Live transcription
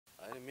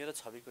मेरो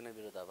छवि कुनै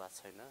विरोधाभास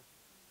छैन।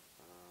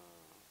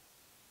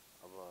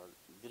 अब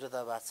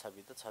विरोधाभास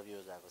छवि त छवि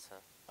हो जाएको छ।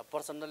 अब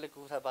प्रचण्डले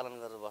कुखुरा पालन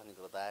गरेर बस्ने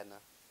कुरो त आएन।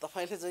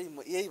 तपाईँले चाहिँ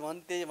यही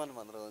मन त्यही मन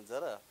भनेर हुन्छ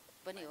र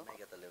पनि हो।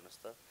 माइक त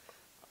ल्याउनुहोस् त।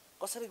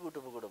 कसरी गुटो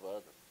पुगुटो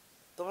भयो?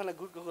 तपाईँलाई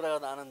गुटको कुरा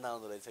गर्दा आनन्द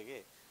आउँदो रहेछ कि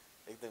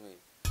एकदमै।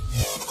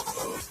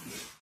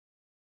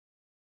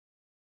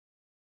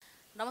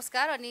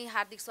 नमस्कार अनि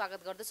हार्दिक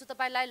स्वागत गर्दछु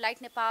तपाईलाई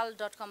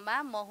lightnepal.com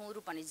मा म हुँ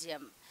रूपनी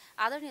जीएम।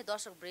 आदरणीय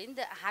दर्शकवृन्द,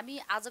 हामी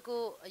आजको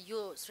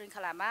यो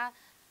श्रृङ्खलामा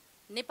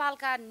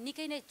नेपालका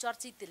निकै नै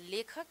चर्चित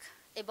लेखक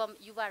एवं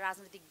युवा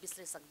राजनीतिक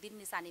विश्लेषक दिन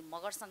निसानी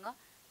मगरसँग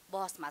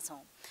बहसमा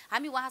छौँ।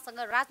 हामी उहाँसँग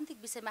राजनीतिक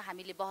विषयमा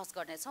हामीले बहस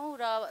गर्नेछौँ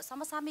र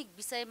समसामयिक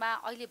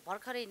विषयमा अहिले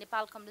भर्खरै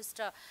नेपाल कम्युनिस्ट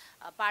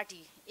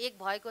पार्टी एक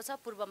भएको छ,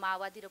 पूर्व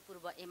माओवादी र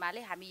पूर्व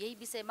एमाले। हामी यही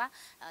विषयमा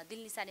दिन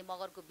निसानी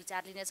मगरको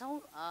विचार लिनेछौँ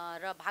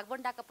र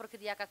भागबण्डाका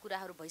प्रक्रियाका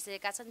कुराहरू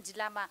भइसकेका छन्।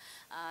 जिल्लामा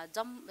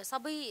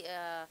सबै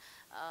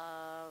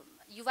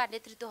युवा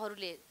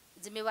नेतृत्वहरूले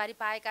जिम्मेवारी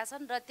पाएका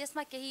छन् र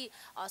त्यसमा केही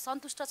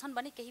सन्तुष्ट छन्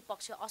भने केही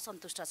पक्ष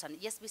असन्तुष्ट छन्।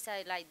 यस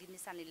विषयलाई दिन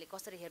निसानीले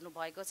कसरी हेर्नु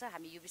भएको छ,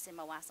 हामी यो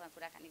विषयमा उहाँसँग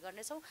कुराकानी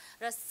गर्नेछौँ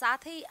र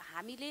साथै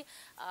हामीले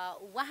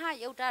उहाँ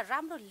एउटा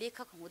राम्रो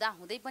लेखक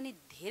हुँदाहुँदै पनि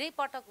धेरै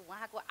पटक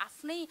उहाँको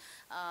आफ्नै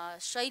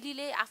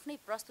शैलीले आफ्नै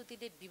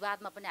प्रस्तुतिले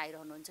विवादमा पनि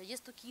आइरहनुहुन्छ।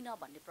 यस्तो किन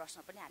भन्ने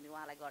प्रश्न पनि हामी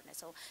उहाँलाई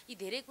गर्नेछौँ। यी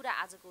धेरै कुरा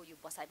आजको यो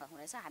बसाइमा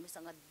हुनेछ।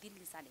 हामीसँग दिन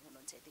निसानी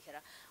हुनुहुन्छ, यतिखेर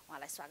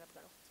उहाँलाई स्वागत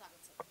गरौँ। स्वागत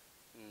छ।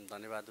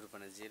 धन्यवाद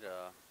रूपनीजी र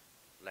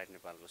लाइट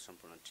नेपालको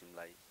सम्पूर्ण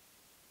टिमलाई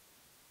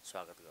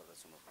स्वागत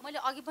गर्दछु। मैले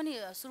अघि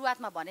पनि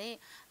सुरुवातमा भने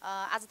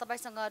आज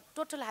तपाईँसँग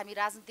टोटल हामी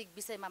राजनीतिक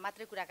विषयमा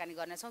मात्रै कुराकानी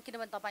गर्नेछौँ,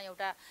 किनभने तपाईँ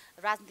एउटा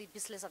राजनीतिक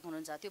विश्लेषक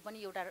हुनुहुन्छ, त्यो पनि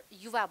एउटा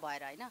युवा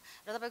भएर होइन।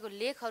 र तपाईँको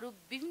लेखहरू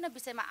विभिन्न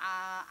विषयमा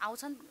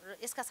आउँछन् र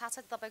यसका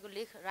साथसाथै तपाईँको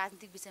लेख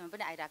राजनीतिक विषयमा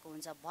पनि आइरहेको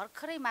हुन्छ।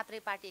 भर्खरै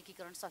मात्रै पार्टी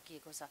एकीकरण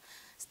सकिएको छ,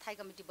 स्थायी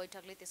कमिटी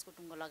बैठकले त्यसको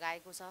टुङ्गो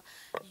लगाएको छ।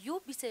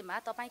 यो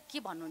विषयमा तपाईँ के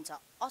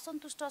भन्नुहुन्छ?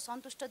 असन्तुष्ट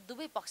सन्तुष्ट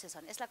दुवै पक्ष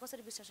छन्, यसलाई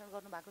कसरी विश्लेषण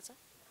गर्नुभएको छ?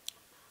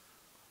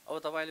 अब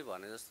तपाईँले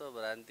भने जस्तो अब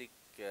राजनीतिक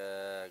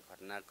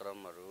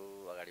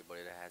घटनाक्रमहरू अगाडि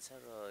बढिरहेछ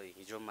र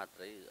हिजो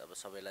मात्रै अब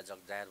सबैलाई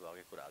जगजाहेर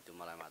भएकै कुरा हो, त्यो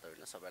मलाई मात्र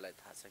होइन, सबैलाई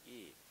थाहा छ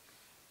कि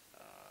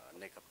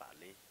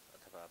नेकपाले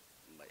अथवा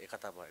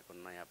एकता भएको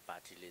नयाँ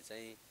पार्टीले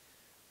चाहिँ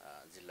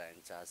जिल्ला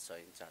इन्चार्ज सह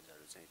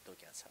इन्चार्जहरू चाहिँ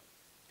तोक्या छ।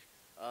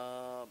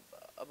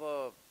 अब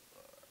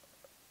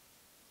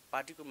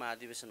पार्टीको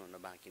महाधिवेशन हुन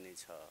बाँकी नै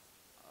छ।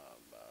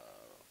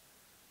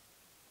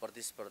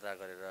 प्रतिस्पर्धा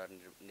गरेर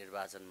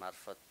निर्वाचन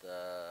मार्फत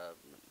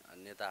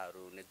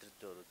नेताहरू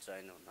नेतृत्वहरू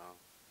चयन हुन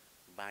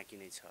बाँकी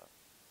नै छ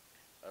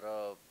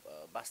र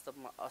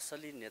वास्तवमा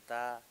असली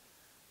नेता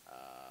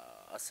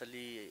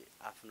असली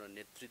आफ्नो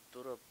नेतृत्व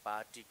र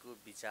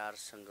पार्टीको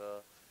विचारसँग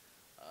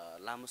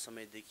लामो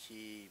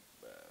समयदेखि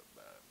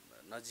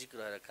नजिक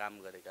रहेर काम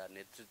गरेका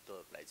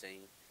नेतृत्वहरूलाई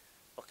चाहिँ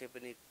पक्कै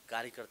पनि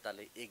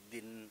कार्यकर्ताले एक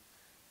दिन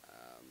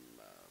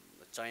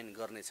चयन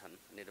गर्नेछन्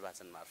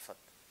निर्वाचन मार्फत,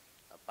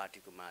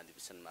 पार्टीको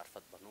महाधिवेशन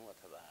मार्फत भनौँ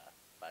अथवा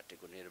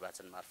पार्टीको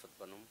निर्वाचन मार्फत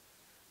भनौँ,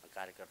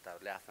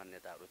 कार्यकर्ताहरूले आफ्ना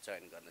नेताहरू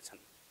चयन गर्नेछन्।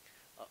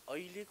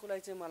 अहिलेकोलाई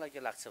चाहिँ मलाई के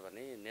लाग्छ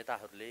भने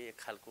नेताहरूले एक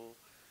खालको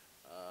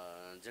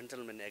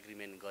जेन्टलमेन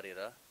एग्रिमेन्ट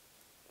गरेर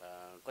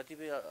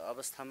कतिपय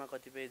अवस्थामा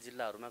कतिपय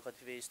जिल्लाहरूमा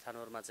कतिपय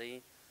स्थानहरूमा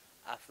चाहिँ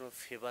आफ्नो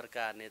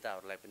फेभरका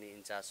नेताहरूलाई पनि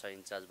इन्चार्ज सह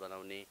इन्चार्ज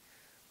बनाउने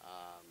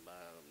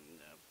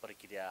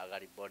प्रक्रिया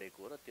अगाडि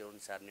बढेको र त्यो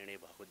अनुसार निर्णय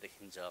भएको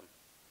देखिन्छ।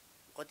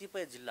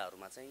 कतिपय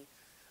जिल्लाहरूमा चाहिँ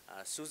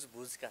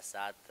सुझबुझका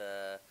साथ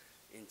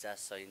इन्चार्ज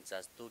सह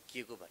इन्चार्ज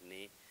तोकिएको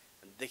भन्ने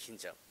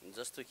देखिन्छ।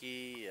 जस्तो कि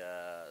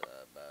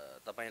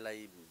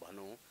तपाईँलाई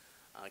भनौँ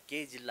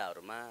केही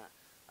जिल्लाहरूमा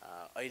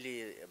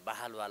अहिले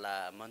बहालवाला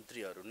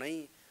मन्त्रीहरू नै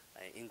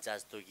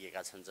इन्चार्ज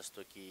तोकिएका छन्।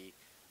 जस्तो कि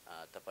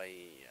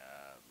तपाईँ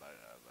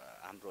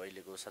हाम्रो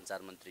अहिलेको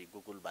सञ्चार मन्त्री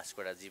गोकुल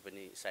भास्कोडाजी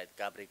पनि सायद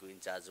काभ्रेको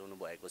इन्चार्ज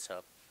हुनुभएको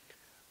छ।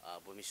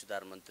 भूमि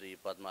सुधार मन्त्री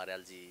पद्म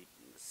अर्यालजी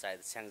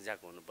सायद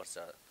स्याङ्जाको हुनुपर्छ,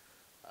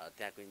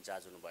 त्यहाँको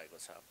इन्चार्ज हुनुभएको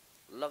छ।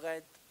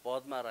 लगायत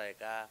पदमा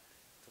रहेका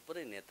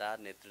थुप्रै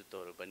नेता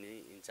नेतृत्वहरू पनि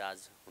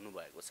इन्चार्ज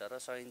हुनुभएको छ र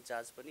सह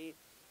इन्चार्ज पनि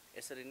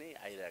यसरी नै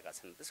आइरहेका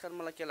छन्। त्यसकारण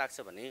मलाई के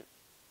लाग्छ भने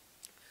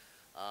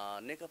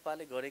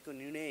नेकपाले गरेको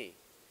निर्णय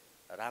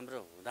राम्रो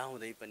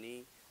हुँदाहुँदै पनि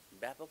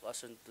व्यापक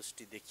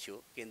असन्तुष्टि देखियो।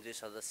 केन्द्रीय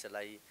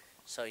सदस्यलाई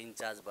सह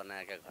इन्चार्ज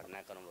बनाएका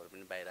घटनाक्रमहरू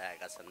पनि बाहिर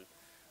आएका छन्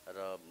र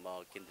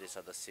म केन्द्रीय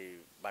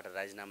सदस्यबाट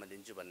राजीनामा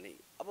दिन्छु भन्ने।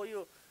 अब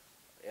यो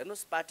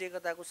हेर्नुहोस्, पार्टी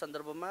एकताको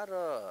सन्दर्भमा र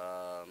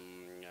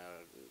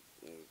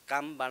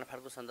काम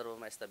बाँडफाँडको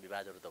सन्दर्भमा यस्ता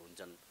विवादहरू त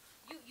हुन्छन्।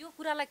 यो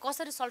कुरालाई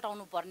कसरी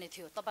सल्टाउनु पर्ने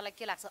थियो तपाईँलाई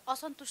के लाग्छ?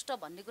 असन्तुष्ट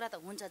भन्ने कुरा त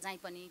हुन्छ जहीँ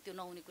पनि, त्यो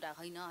नहुने कुरा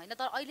होइन।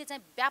 तर अहिले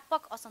चाहिँ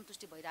व्यापक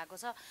असन्तुष्टि भइरहेको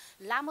छ।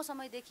 लामो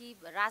समयदेखि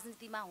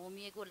राजनीतिमा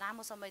होमिएको,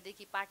 लामो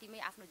समयदेखि पार्टीमै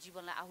आफ्नो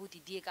जीवनलाई आहुति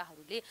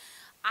दिएकाहरूले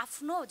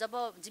आफ्नो जब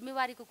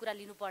जिम्मेवारीको कुरा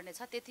लिनुपर्ने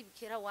छ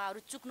त्यतिखेर उहाँहरू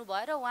चुक्नु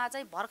भयो र उहाँ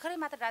चाहिँ भर्खरै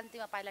मात्र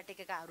राजनीतिमा पाइला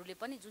टेकेकाहरूले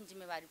पनि जुन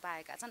जिम्मेवारी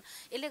पाएका छन्,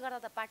 यसले गर्दा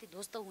त पार्टी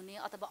ध्वस्त हुने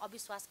अथवा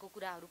अविश्वासको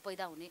कुराहरू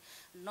पैदा हुने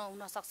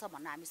नहुन सक्छ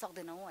भन्न हामी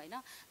सक्दैनौँ होइन।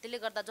 त्यसले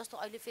गर्दा जस्तो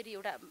अहिले फेरि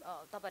एउटा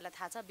तपाईँलाई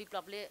थाहा छ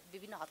विप्लवले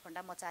विभिन्न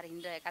हत्कण्डा मचाएर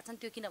हिँडिरहेका छन्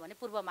त्यो किनभने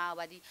पूर्व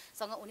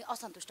माओवादीसँग उनी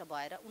असन्तुष्ट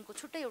भएर उनको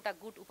छुट्टै एउटा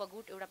गुट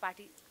उपगुट एउटा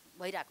पार्टी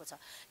भइरहेको छ।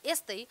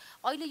 यस्तै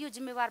अहिले यो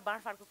जिम्मेवार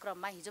बाँडफाँडको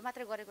क्रममा हिजो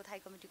मात्रै गरेको थाई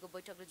कमिटीको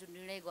बैठकले जुन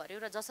निर्णय गर्यो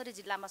र जसरी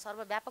जिल्लामा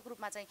सर्वव्यापक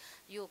रूपमा चाहिँ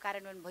यो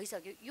कार्यान्वयन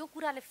भइसक्यो यो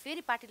कुराले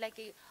फेरि पार्टीलाई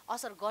केही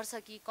असर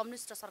गर्छ कि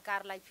कम्युनिस्ट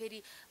सरकारलाई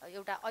फेरि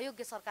एउटा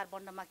अयोग्य सरकार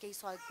बन्नमा केही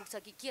सहयोग पुग्छ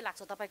कि के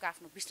लाग्छ तपाईँको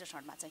आफ्नो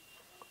विश्लेषणमा चाहिँ?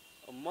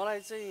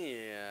 मलाई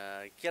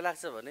चाहिँ के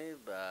लाग्छ भने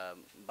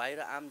बाहिर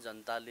आम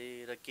जनताले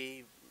र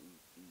केही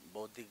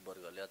बौद्धिक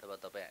वर्गले अथवा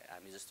तपाईँ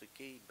हामी जस्तो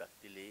केही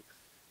व्यक्तिले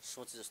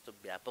सोचे जस्तो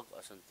व्यापक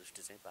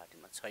असन्तुष्टि चाहिँ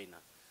पार्टीमा छैन।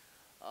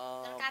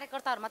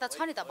 कार्यकर्ताहरूमा त छ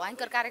नि त,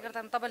 भयङ्कर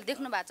कार्यकर्तामा तपाईँले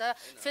देख्नु भएको छ,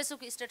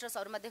 फेसबुक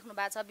स्टेटसहरूमा देख्नु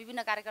भएको छ,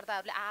 विभिन्न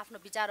कार्यकर्ताहरूले आफ्नो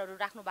विचारहरू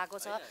राख्नु भएको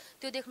छ,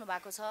 त्यो देख्नु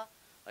भएको छ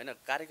होइन।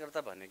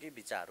 कार्यकर्ता भनेकै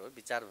विचार हो,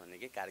 विचार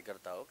भनेकै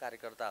कार्यकर्ता हो।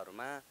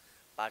 कार्यकर्ताहरूमा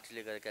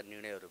पार्टीले गरेका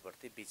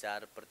निर्णयहरूप्रति विचार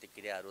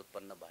प्रतिक्रियाहरू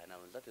उत्पन्न भएन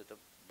भने त त्यो त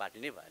पार्टी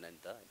नै भएन नि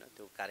त होइन,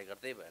 त्यो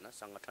कार्यकर्तै भएन,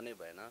 सङ्गठनै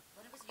भएन।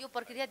 भनेपछि यो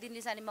प्रक्रिया दिन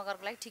निशानी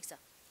मगरको लागि ठिक छ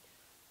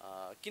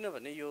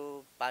किनभने यो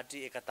पार्टी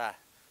एकता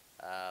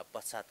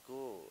पश्चातको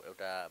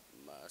एउटा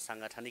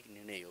साङ्गठनिक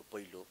निर्णय हो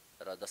पहिलो,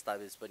 र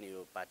दस्तावेज पनि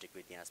यो पार्टीको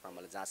इतिहासमा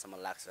मलाई जहाँसम्म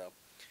लाग्छ।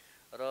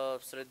 र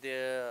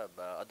श्रद्धेय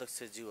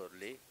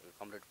अध्यक्षज्यूहरूले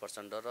कमरेड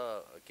प्रचण्ड र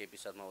केपी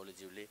शर्मा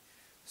ओलीज्यूले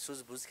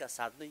सुझबुझका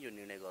साथ नै यो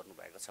निर्णय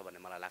गर्नुभएको छ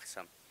भन्ने मलाई लाग्छ।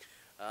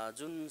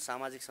 जुन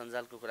सामाजिक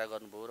सञ्जालको कुरा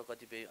गर्नुभयो र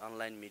कतिपय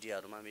अनलाइन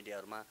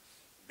मिडियाहरूमा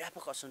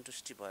व्यापक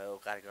असन्तुष्टि भयो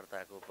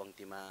कार्यकर्ताको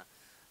पङ्क्तिमा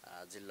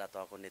जिल्ला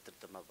तहको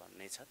नेतृत्वमा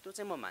भन्ने छ, त्यो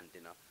चाहिँ म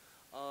मान्दिनँ।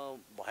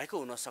 भएको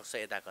हुनसक्छ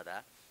यताकता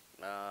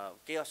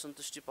केही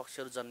असन्तुष्टि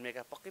पक्षहरू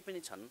जन्मेका पक्कै पनि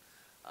छन्,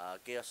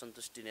 केही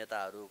असन्तुष्टि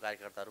नेताहरू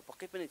कार्यकर्ताहरू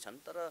पक्कै पनि छन्,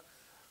 तर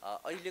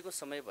अहिलेको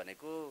समय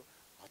भनेको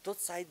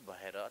हतोत्साहित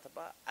भएर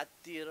अथवा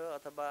आत्तिएर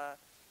अथवा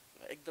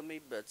एकदमै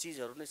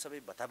चिजहरू नै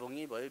सबै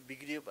भताभुङ्गी भयो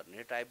बिग्रियो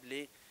भन्ने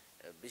टाइपले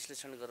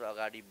विश्लेषण गरेर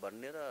अगाडि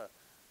बढ्ने र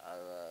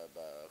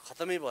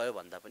खतमै भयो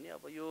भन्दा पनि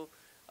अब यो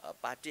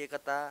पार्टी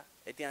एकता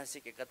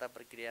ऐतिहासिक एकता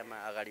प्रक्रियामा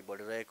अगाडि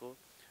बढिरहेको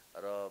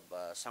र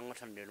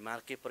सङ्गठन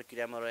निर्माणकै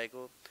प्रक्रियामा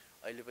रहेको,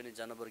 अहिले पनि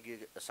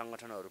जनवर्गीय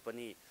सङ्गठनहरू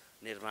पनि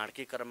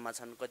निर्माणकै क्रममा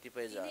छन्।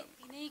 कतिपय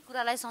तिनै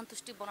कुरालाई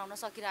सन्तुष्टि बनाउन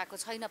सकिरहेको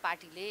छैन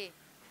पार्टीले,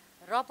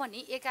 र पनि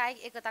एकाएक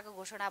एकताको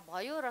घोषणा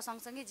भयो र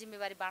सँगसँगै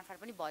जिम्मेवारी बाँडफाँड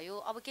पनि भयो।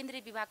 अब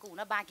केन्द्रीय विभागको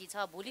हुन बाँकी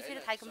छ, भोलि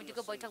फेरि थाई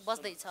कमिटीको बैठक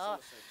बस्दैछ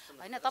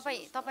होइन।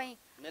 तपाईँ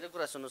मेरो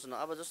कुरा सुन्नुहोस् न,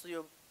 अब जस्तो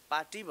यो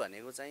पार्टी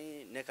भनेको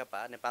चाहिँ नेकपा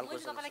नेपालको,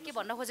 तपाईँलाई के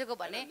भन्न खोजेको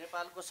भने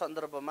नेपालको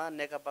सन्दर्भमा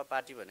नेकपा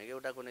पार्टी भनेको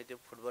एउटा कुनै त्यो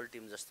फुटबल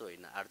टिम जस्तो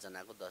होइन, 8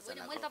 जनाको 10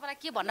 जनाको। मैले तपाईँलाई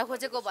के भन्न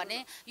खोजेको भने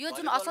यो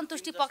जुन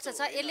असन्तुष्टि पक्ष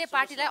छ यसले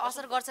पार्टीलाई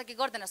असर गर्छ कि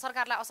गर्दैन,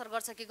 सरकारलाई असर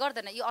गर्छ कि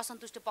गर्दैन यो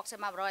असन्तुष्टि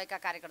पक्षमा रहेका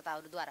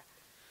कार्यकर्ताहरूद्वारा?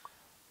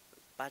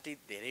 पार्टी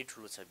धेरै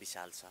ठुलो छ,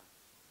 विशाल छ।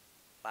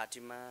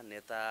 पार्टीमा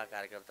नेता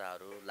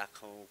कार्यकर्ताहरू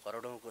लाखौँ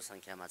करोडौँको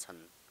सङ्ख्यामा छन्।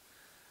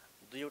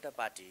 दुईवटा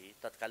पार्टी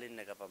तत्कालीन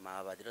नेकपा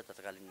माओवादी र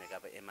तत्कालीन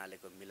नेकपा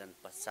एमालेको मिलन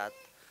पश्चात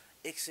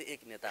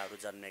 101 नेताहरू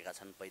जन्मेका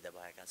छन्, पैदा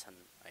भएका छन्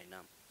होइन।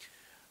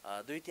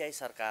 2/3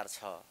 सरकार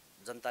छ,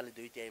 जनताले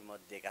 2/3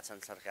 मत दिएका छन्,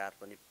 सरकार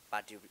पनि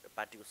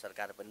पार्टीको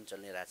सरकार पनि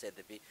चलिरहेछ।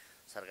 यद्यपि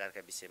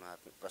सरकारका विषयमा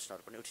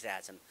प्रश्नहरू पनि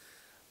उठिरहेछन्।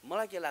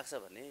 मलाई के लाग्छ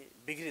भने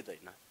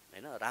बिग्रिँदैन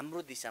होइन,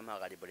 राम्रो दिशामा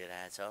अगाडि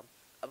बढिरहेछ।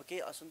 अब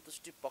केही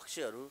असन्तुष्टि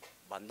पक्षहरू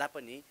भन्दा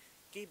पनि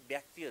केही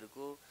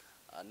व्यक्तिहरूको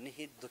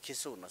निहित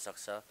दुखेसो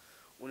हुनसक्छ,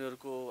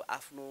 उनीहरूको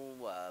आफ्नो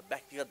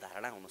व्यक्तिगत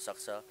धारणा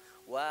हुनसक्छ,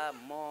 वा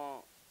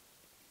म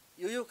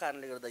यो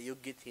कारणले गर्दा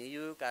योग्य थिएँ,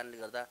 यो कारणले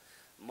गर्दा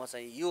म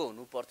चाहिँ यो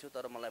हुनु पर्थ्यो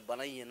तर मलाई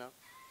बनाइएन,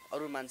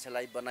 अरू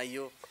मान्छेलाई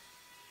बनाइयो।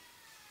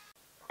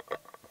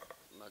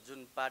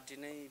 जुन पार्टी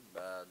नै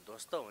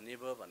ध्वस्त हुने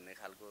भयो भन्ने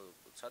खालको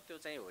छ त्यो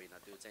चाहिँ होइन,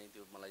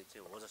 त्यो मलाई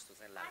चाहिँ हो जस्तो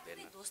चाहिँ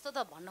लाग्दैन। ध्वस्त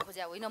त भन्न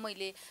खोजे होइन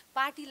मैले,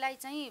 पार्टीलाई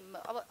चाहिँ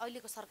अब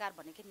अहिलेको सरकार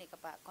भनेकै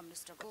नेकपा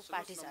कम्युनिस्टको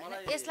पार्टी छ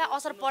होइन, यसलाई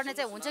असर पर्ने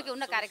चाहिँ हुन्छ कि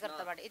हुन्न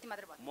कार्यकर्ताबाट, यति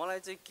मात्रै भन्नु। मलाई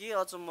चाहिँ के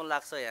अचम्म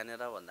लाग्छ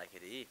यहाँनिर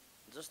भन्दाखेरि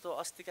जस्तो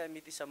अस्तिका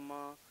मितिसम्म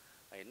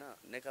होइन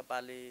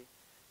नेकपाले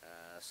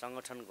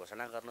सङ्गठन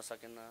घोषणा गर्न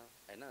सकेन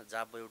होइन,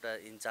 जाबो एउटा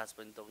इन्चार्ज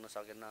पनि तोक्न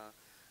सकेन,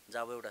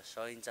 जाबो एउटा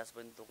इन्चार्ज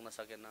पनि तोक्न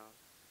सकेन,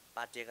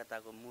 पार्टी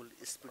एकताको मूल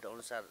स्पिड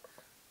अनुसार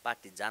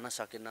पार्टी जान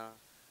सकेन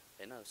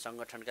होइन,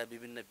 सङ्गठनका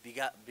विभिन्न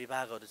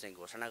विभागहरू चाहिँ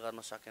घोषणा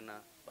गर्न सकेन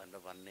भनेर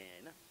भन्ने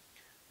होइन।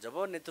 जब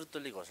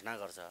नेतृत्वले घोषणा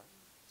गर्छ,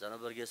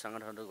 जनवर्गीय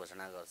सङ्गठनहरू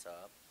घोषणा गर्छ,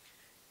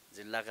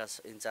 जिल्लाका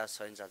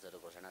इन्चार्ज इन्चार्जहरू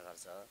घोषणा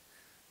गर्छ,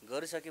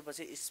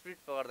 गरिसकेपछि स्पिड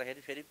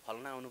पक्र्दाखेरि फेरि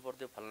फल्ना हुनु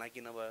पर्थ्यो, फल्ना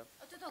किन भयो?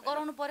 त्यो त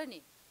गराउनु पर्यो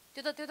नि,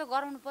 त्यो त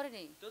गराउनु पर्यो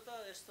नि। त्यो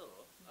त यस्तो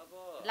हो,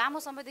 अब लामो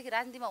समयदेखि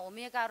राजनीतिमा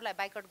होमिएकाहरूलाई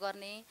बाइकआउट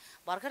गर्ने,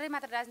 भर्खरै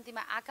मात्र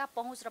राजनीतिमा आएका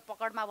पहुँच र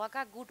पकडमा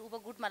भएका गुट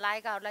उपगुटमा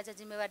लागेकाहरूलाई चाहिँ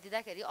जिम्मेवारी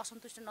दिँदाखेरि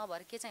असन्तुष्ट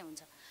नभएर के चाहिँ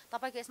हुन्छ?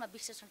 तपाईँको यसमा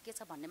विश्लेषण के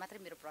छ भन्ने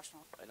मात्रै मेरो प्रश्न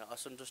हो। होइन,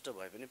 असन्तुष्ट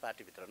भए पनि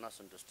पार्टीभित्र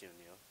नअसन्तुष्टि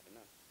हुने हो होइन,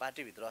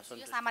 पार्टीभित्र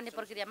असन्तुष्टि सामान्य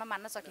प्रक्रियामा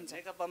मान्न सकिन्छ।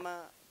 नेकपामा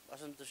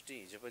असन्तुष्टि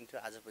हिजो पनि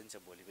थियो, आज पनि छ,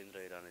 भोलि पनि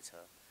रहिरहनेछ।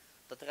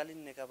 तत्कालीन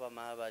नेकपा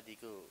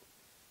माओवादीको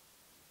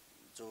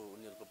जो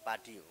उनीहरूको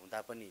पार्टी हुँदा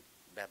पनि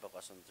व्यापक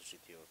असन्तुष्टि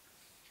थियो।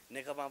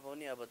 नेकपामा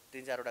पनि अब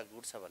 3-4वटा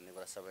गुट छ भन्ने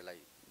कुरा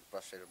सबैलाई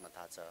प्रष्ट रूपमा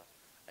थाहा छ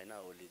होइन।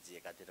 ओलीजी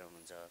एकातिर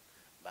हुनुहुन्छ,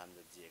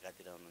 वामदेवजी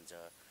एकातिर हुनुहुन्छ,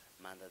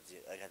 माधवजी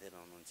एकातिर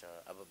हुनुहुन्छ।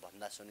 अब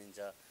भन्दा सुनिन्छ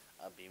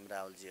भीम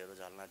रावलजीहरू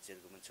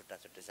झलनाथजीहरूको पनि छुट्टा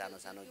छुट्टै सानो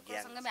सानो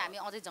ज्ञान सँगै हामी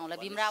अझै जाउँला।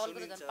 भीम रावलको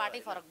त झन्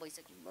पार्टै फरक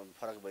भइसक्यो।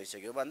 फरक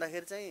भइसक्यो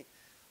भन्दाखेरि चाहिँ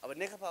अब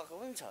नेकपाको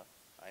पनि छ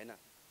होइन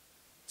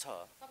छ।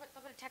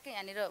 तपाईँले ठ्याक्कै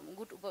यहाँनिर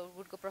गुट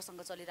उपगुटको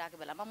प्रसङ्ग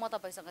चलिरहेको बेलामा म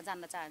तपाईँसँग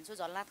जान्न चाहन्छु,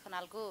 झलनाथ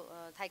खनालको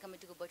थाई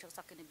कमिटीको बैठक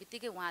सकिने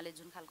बित्तिकै उहाँले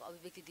जुन खालको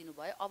अभिव्यक्ति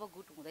दिनुभयो, अब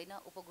गुट हुँदैन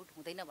उपगुट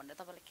हुँदैन भनेर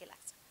तपाईँलाई के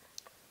लाग्छ?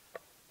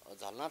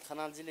 झलनाथ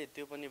खनालजीले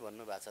त्यो पनि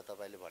भन्नुभएको छ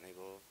तपाईँले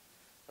भनेको,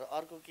 र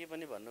अर्को के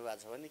पनि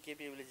भन्नुभएको छ भने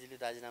केपी ओलीजीले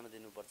राजीनामा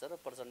दिनुपर्छ र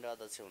प्रचण्ड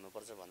अध्यक्ष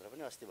हुनुपर्छ भनेर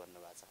पनि अस्ति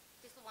भन्नुभएको छ।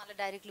 त्यस्तो उहाँले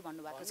डाइरेक्टली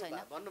भन्नुभएको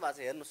छैन। भन्नुभएको छ,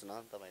 हेर्नुहोस् न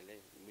तपाईँले,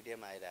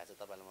 मिडियामा आइरहेको छ,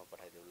 तपाईँलाई म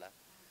पठाइदिउँला।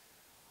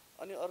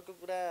 अनि अर्को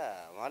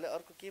कुरा उहाँले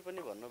अर्को के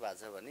पनि भन्नुभएको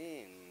छ भने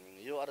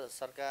यो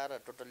सरकार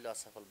टोटल्ली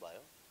असफल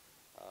भयो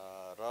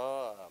र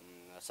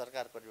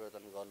सरकार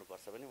परिवर्तन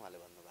गर्नुपर्छ पनि उहाँले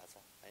भन्नुभएको छ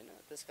होइन।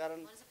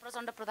 त्यसकारण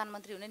प्रचण्ड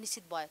प्रधानमन्त्री हुने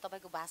निश्चित भयो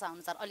तपाईँको भाषा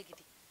अनुसार।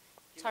 अलिकति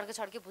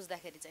छड्के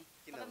बुझ्दाखेरि चाहिँ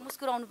तपाईँ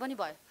मुस्कुराउनु पनि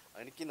भयो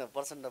होइन? किन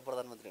प्रचण्ड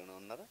प्रधानमन्त्री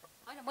हुनुहुन्न र?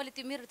 होइन, मैले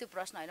मेरो त्यो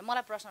प्रश्न होइन,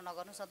 मलाई प्रश्न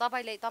नगर्नुहोस् न।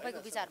 तपाईँको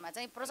विचारमा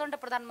चाहिँ प्रचण्ड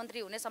प्रधानमन्त्री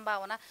हुने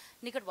सम्भावना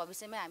निकट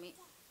भविष्यमै हामी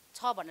छ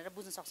भनेर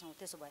बुझ्न सक्छौँ?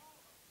 त्यसो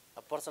भए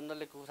अब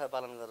प्रचण्डले कुखुरा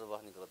पालन गरेर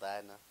बस्ने कुरो त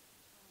आएन।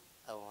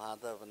 अब उहाँ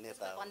त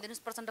नेता हो।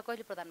 भनिदिनुहोस् प्रचण्ड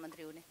कहिले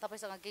प्रधानमन्त्री हुने?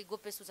 तपाईँसँग केही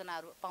गोप्य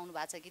सूचनाहरू पाउनु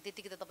भएको छ कि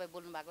त्यतिकै त तपाईँ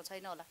बोल्नु भएको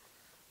छैन होला?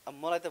 अब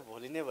मलाई त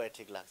भोलि नै भए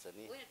ठिक लाग्छ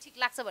नि। होइन, ठिक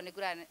लाग्छ भन्ने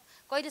कुरा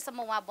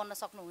कहिलेसम्म उहाँ बन्न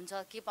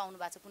सक्नुहुन्छ? के पाउनु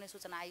भएको छ? कुनै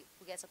सूचना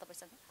आइपुगेको छ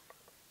तपाईँसँग?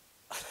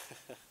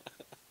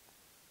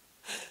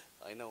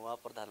 होइन, उहाँ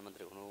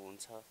प्रधानमन्त्री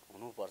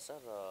हुनुपर्छ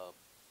र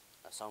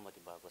सहमति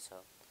भएको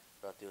छ,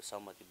 र त्यो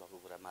सहमति भएको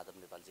कुरा माधव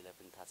नेपालजीलाई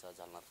पनि थाहा छ,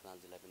 झलनाथ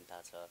खनालजीलाई पनि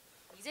थाहा छ।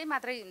 हिजै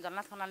मात्रै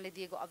झलनाथ खनालले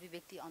दिएको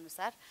अभिव्यक्ति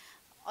अनुसार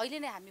अहिले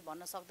नै हामी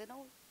भन्न सक्दैनौँ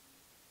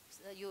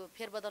यो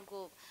फेरबदलको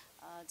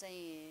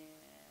चाहिँ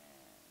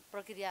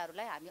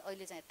प्रक्रियाहरूलाई हामी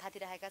अहिले चाहिँ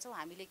थातिरहेका छौँ।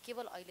 हामीले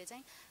केवल अहिले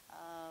चाहिँ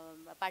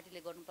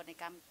पार्टीले गर्नुपर्ने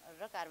काम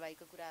र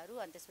कारबाहीको कुराहरू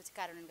अनि त्यसपछि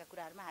कार्यान्वयनका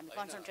कुराहरूमा हामी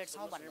कन्सन्ट्रेट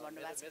छौँ भनेर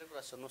भन्नुभएको छ। मेरो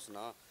कुरा सुन्नुहोस् न,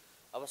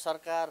 अब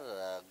सरकार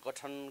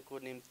गठनको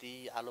निम्ति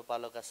आलो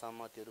पालोका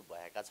सहमतिहरू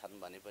भएका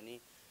छन् भने पनि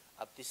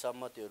अब ती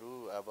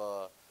सहमतिहरू अब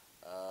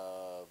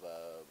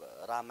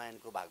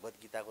रामायणको भागवत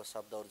गीताको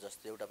शब्दहरू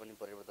जस्तो एउटा पनि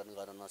परिवर्तन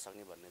गर्न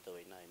नसक्ने भन्ने त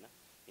होइन होइन।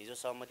 हिजो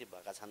सहमति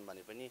भएका छन्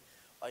भने पनि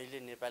अहिले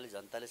नेपाली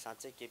जनताले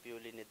साँच्चै केपी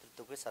ओली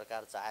नेतृत्वकै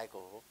सरकार चाहेको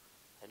हो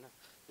होइन।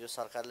 यो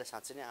सरकारले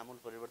साँच्चै नै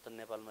आमूल परिवर्तन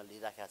नेपालमा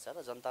लिइराखेको छ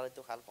र जनतालाई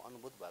त्यो खालको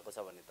अनुभूत भएको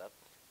छ भने त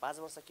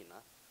 5 वर्ष किन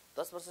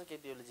 10 वर्ष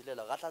केपी ओलीजीले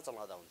लगातार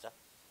चलाउँदा हुन्छ।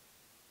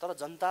 तर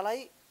जनतालाई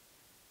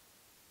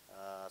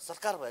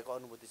सरकार भएको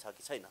अनुभूति छ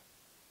कि छैन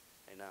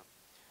होइन?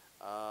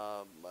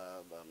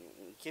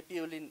 केपी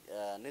ओली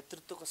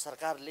नेतृत्वको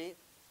सरकारले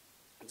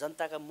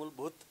जनताका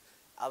मूलभूत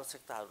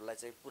आवश्यकताहरूलाई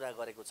चाहिँ पुरा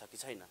गरेको छ कि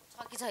छैन?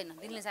 छ कि छैन?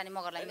 दिल निसानी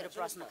मगरलाई मेरो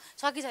प्रश्न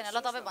छ कि छैन? ल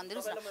तपाईँ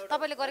भनिदिनुहोस् न,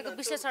 तपाईँले गरेको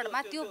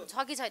विश्लेषणमा त्यो छ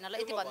कि छैन? ल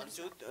यति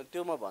भनिदिनुहोस्।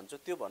 त्यो म भन्छु।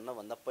 त्यो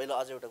भन्नभन्दा पहिला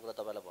अझै एउटा कुरा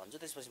तपाईँलाई भन्छु,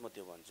 त्यसपछि म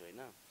त्यो भन्छु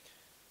होइन।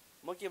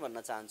 म के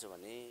भन्न चाहन्छु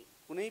भने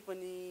कुनै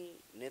पनि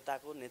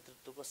नेताको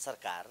नेतृत्वको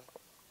सरकार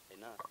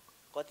होइन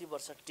कति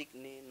वर्ष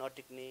टिक्ने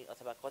नटिक्ने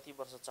अथवा कति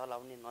वर्ष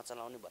चलाउने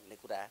नचलाउने भन्ने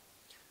कुरा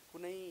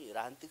कुनै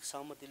राजनीतिक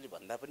सहमतिले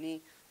भन्दा पनि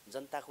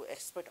जनताको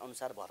एक्सपेक्ट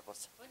अनुसार भर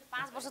पर्छ।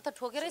 5 वर्ष त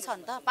ठोकेरै छ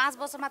नि त। 5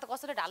 वर्षमा त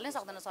कसैले ढाल्नै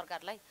सक्दैन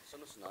सरकारलाई।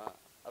 सुन्नुहोस् न,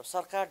 अब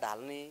सरकार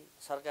ढाल्ने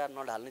सरकार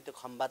नढाल्ने त्यो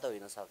खम्बा त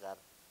होइन सरकार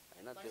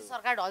होइन। त्यो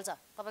सरकार ढल्छ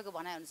तपाईँको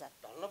भनाइअनुसार?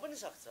 ढल्न पनि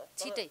सक्छ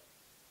छिटै।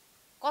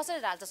 कसरी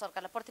ढाल्छ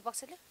सरकारलाई?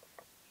 प्रतिपक्षले?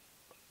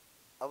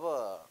 अब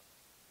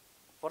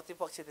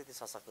प्रतिपक्ष त्यति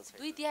सशक्त छैन।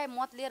 2/3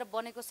 मत लिएर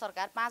बनेको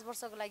सरकार 5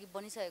 वर्षको लागि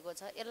बनिसकेको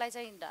छ। यसलाई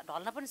चाहिँ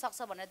ढल्न पनि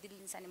सक्छ भनेर दिल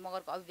निसानी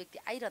मगरको अभिव्यक्ति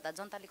आइरहँदा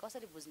जनताले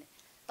कसरी बुझ्ने?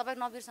 तपाईँ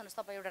नबिर्सनुहोस्,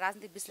 तपाईँ एउटा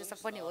राजनीतिक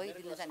विश्लेषक पनि हो।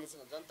 दिल निसानी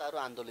जनताहरू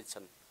आन्दोलित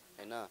छन्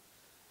होइन।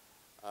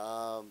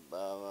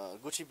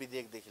 गुठी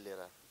विधेयकदेखि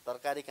लिएर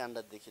तरकारी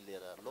काण्डदेखि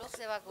लिएर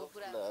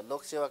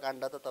लोकसेवा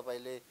काण्ड त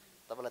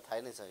तपाईँलाई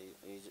थाहै नै छ।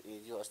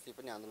 हिजो अस्ति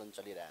पनि आन्दोलन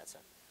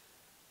चलिरहेछ।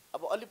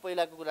 अब अलि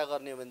पहिलाको कुरा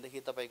गर्ने हो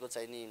भनेदेखि तपाईँको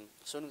चाहिँ नि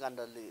सुन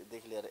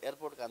काण्डदेखि लिएर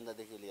एयरपोर्ट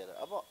काण्डदेखि लिएर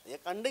अब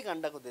यहाँ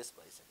काण्डको देश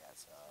भइसकेको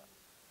छ।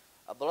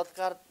 अब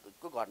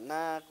बलात्कारको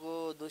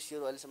घटनाको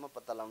दोषीहरू अहिलेसम्म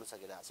पत्ता लगाउन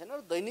सकिरहेको छैन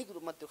र दैनिक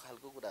रूपमा त्यो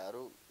खालको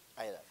कुराहरू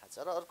आइरहेको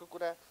छ। र अर्को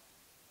कुरा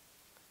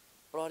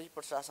प्रहरी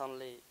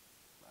प्रशासनले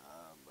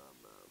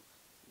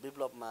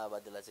विप्लव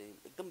माओवादीलाई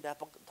चाहिँ एकदम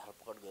व्यापक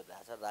धरपकड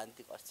गरिरहेछ।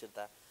 राजनीतिक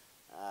अस्थिरता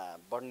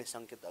बढ्ने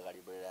सङ्केत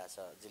अगाडि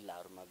बढिरहेछ।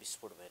 जिल्लाहरूमा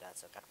विस्फोट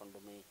भइरहेछ,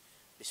 काठमाडौँमै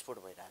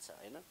विस्फोट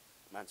भइरहेछ होइन।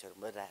 मान्छेहरू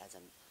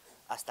मरिरहेछन्,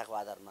 आस्थाको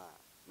आधारमा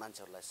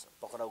मान्छेहरूलाई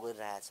पक्राउ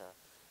गरिरहेछ।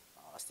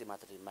 अस्ति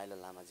मात्रै माइला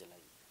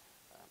लामाजीलाई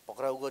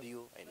पक्राउ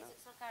गरियो होइन।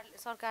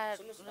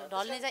 सरकार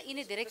ढल्ने चाहिँ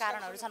यिनै धेरै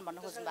कारणहरू छन्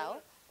भन्न खोज्नु भएको हो।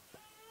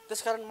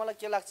 त्यसकारण मलाई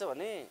के लाग्छ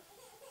भने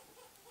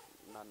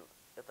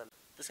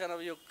त्यसकारण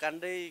अब यो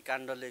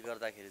काण्डले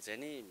गर्दाखेरि चाहिँ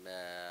नि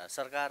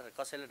सरकार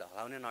कसैले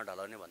ढलाउने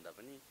नढलाउने भन्दा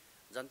पनि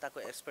जनताको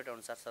एक्सपेक्ट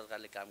अनुसार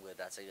सरकारले काम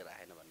गरिरहेछ कि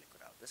राखेन भन्ने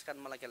कुरा हो। त्यसकारण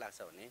मलाई के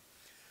लाग्छ भने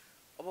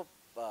अब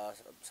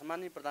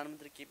सामान्य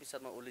प्रधानमन्त्री केपी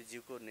शर्मा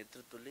ओलीज्यूको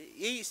नेतृत्वले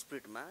यही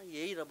स्पिरिटमा,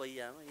 यही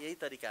रवैयामा, यही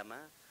तरिकामा,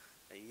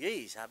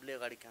 यही हिसाबले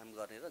अगाडि काम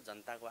गर्ने र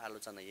जनताको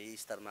आलोचना यही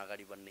स्तरमा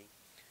अगाडि बढ्ने,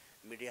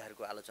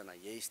 मिडियाहरूको आलोचना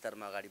यही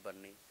स्तरमा अगाडि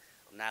बढ्ने,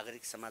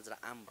 नागरिक समाज र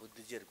आम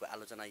बुद्धिजीवीहरूको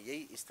आलोचना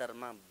यही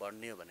स्तरमा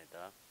बढ्ने हो भने त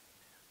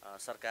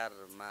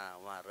सरकारमा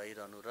उहाँ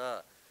रहिरहनु र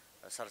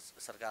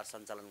सरकार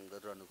सञ्चालन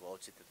गरिरहनुको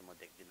औचित्य त म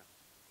देख्दिनँ,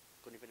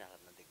 कुनै पनि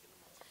हालतमा देख्दिनँ।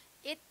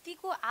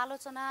 यतिको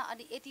आलोचना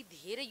अनि यति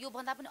धेरै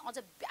योभन्दा पनि अझ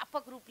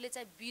व्यापक रूपले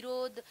चाहिँ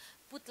विरोध,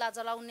 पुतला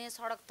जलाउने,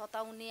 सडक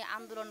तताउने,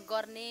 आन्दोलन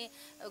गर्ने,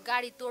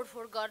 गाडी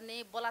तोडफोड गर्ने,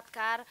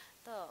 बलात्कार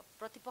त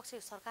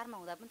प्रतिपक्ष सरकारमा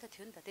हुँदा पनि त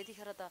थियो नि त।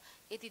 त्यतिखेर त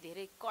यति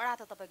धेरै कडा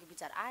त तपाईँको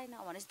विचार आएन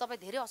भनेपछि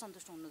तपाईँ धेरै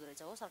असन्तुष्ट हुनुहुँदो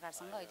रहेछ हो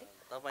सरकारसँग अहिले।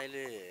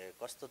 तपाईँले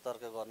कस्तो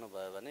तर्क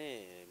गर्नुभयो भने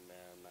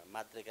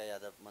मातृका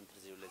यादव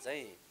मन्त्रीज्यूले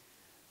चाहिँ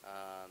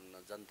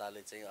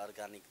जनताले चाहिँ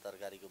अर्ग्यानिक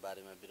तरकारीको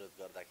बारेमा विरोध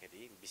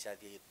गर्दाखेरि,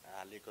 विषादी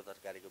हालेको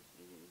तरकारीको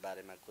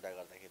बारेमा कुरा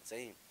गर्दाखेरि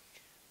चाहिँ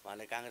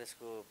उहाँले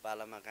काङ्ग्रेसको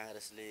पालामा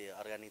काङ्ग्रेसले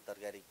अर्ग्यानिक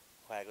तरकारी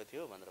खुवाएको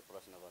थियो भनेर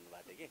प्रश्न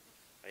गर्नुभएको थियो कि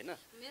होइन।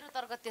 मेरो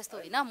तर्क त्यस्तो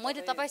होइन,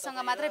 मैले तपाईँसँग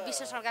मात्रै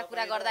विश्लेषणका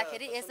कुरा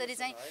गर्दाखेरि यसरी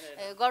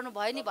चाहिँ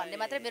गर्नुभयो नि भन्ने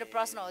मात्रै मेरो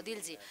प्रश्न हो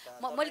दिलजी।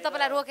 मैले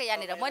तपाईँलाई रोकेँ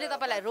यहाँनिर, मैले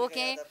तपाईँलाई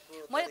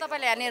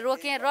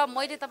रोकेँ र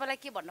मैले तपाईँलाई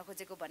के भन्न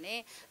खोजेको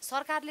भने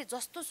सरकारले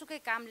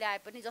जस्तोसुकै काम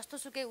ल्याए पनि,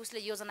 जस्तोसुकै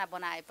उसले योजना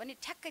बनाए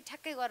पनि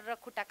ठ्याक्कै गरेर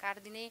खुट्टा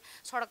काटिदिने,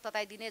 सडक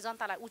तताइदिने,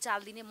 जनतालाई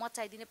उचालिदिने,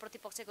 मचाइदिने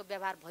प्रतिपक्षको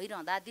व्यवहार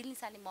भइरहँदा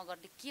दिल्लीसानी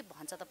मगरले के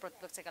भन्छ त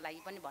प्रतिपक्षका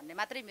लागि पनि भन्ने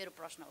मात्रै मेरो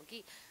प्रश्न हो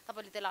कि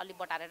तपाईँले त्यसलाई अलिक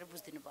बटारेर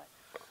बुझिदिनु भयो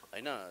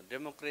होइन।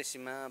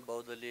 डेमोक्रेसीमा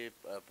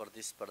बहुदलीय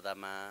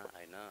प्रतिस्पर्धामा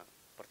होइन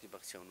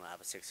प्रतिपक्ष हुनु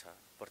आवश्यक छ,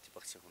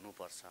 प्रतिपक्ष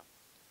हुनुपर्छ।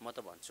 म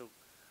त भन्छु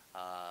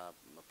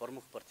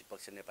प्रमुख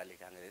प्रतिपक्ष नेपाली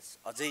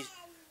काङ्ग्रेस अझै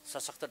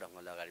सशक्त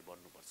ढङ्गले अगाडि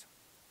बढ्नुपर्छ,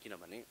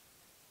 किनभने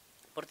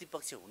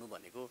प्रतिपक्ष हुनु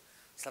भनेको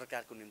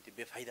सरकारको निम्ति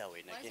बेफाइदा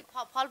होइन कि।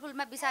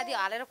 फलफुलमा विषादी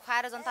हालेर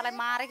खुवाएर जनतालाई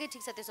मारेकै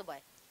ठिक छ त्यसो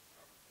भए।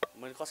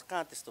 मैले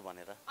कहाँ त्यस्तो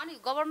भनेर? अनि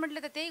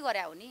गभर्मेन्टले त त्यही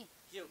गरे हो नि,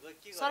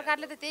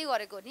 सरकारले त त्यही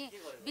गरेको नि।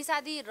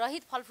 विषादी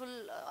रहित फलफुल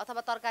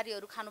अथवा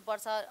तरकारीहरू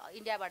खानुपर्छ,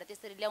 इन्डियाबाट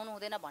त्यसरी ल्याउनु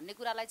हुँदैन भन्ने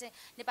कुरालाई चाहिँ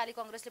नेपाली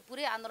कङ्ग्रेसले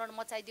पुरै आन्दोलन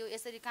मचाइदियो।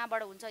 यसरी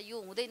कहाँबाट हुन्छ,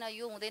 यो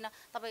हुँदैन।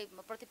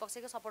 तपाईँ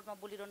प्रतिपक्षकै सपोर्टमा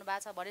बोलिरहनु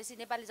भएको छ भनेपछि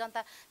नेपाली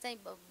जनता चाहिँ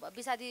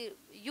विषादी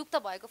युक्त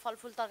भएको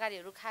फलफुल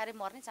तरकारीहरू खाएर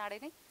मर्ने चाँडै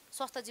नै,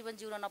 स्वस्थ जीवन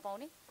जिउन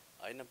नपाउने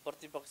होइन।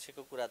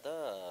 प्रतिपक्षको कुरा त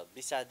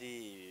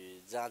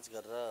विषादी जाँच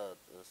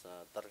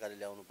गरेर तरकारी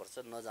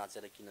ल्याउनुपर्छ,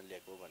 नजाँचेर किन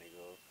ल्याएको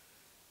भनेको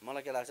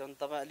मलाई के लाग्छ भने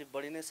तपाईँ अलिक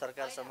बढी नै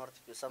सरकार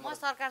समर्थित। म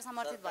सरकार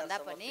समर्थित भन्दा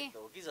पनि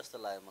हो कि जस्तो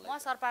लाग्यो मलाई। म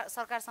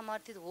सरकार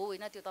समर्थित हो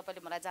होइन, त्यो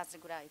तपाईँले मलाई जाँच्ने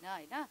कुरा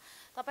होइन।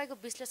 तपाईँको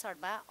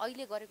विश्लेषणमा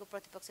अहिले गरेको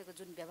प्रतिपक्षको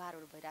जुन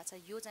व्यवहारहरू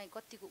भइरहेछ यो चाहिँ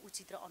कतिको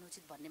उचित र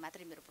अनुचित भन्ने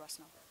मात्रै मेरो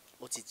प्रश्न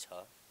हो। उचित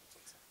छ,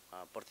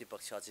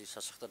 प्रतिपक्ष अझै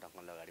सशक्त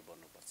ढङ्गले अगाडि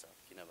बढ्नुपर्छ,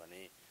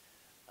 किनभने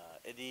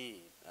यदि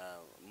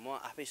म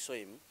आफै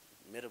स्वयं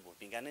मेरो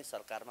भूमिका नै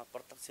सरकारमा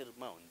प्रत्यक्ष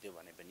रूपमा हुन्थ्यो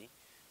भने पनि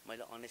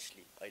मैले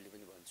अनेस्टली अहिले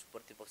पनि भन्छु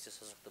प्रतिपक्ष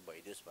सशक्त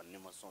भइदियोस् भन्ने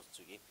म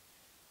सोच्छु कि,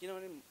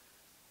 किनभने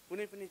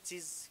कुनै पनि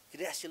चिज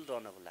क्रियाशील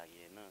रहनको लागि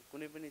होइन,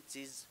 कुनै पनि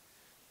चिज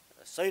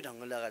सही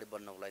ढङ्गले अगाडि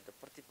बढ्नको लागि त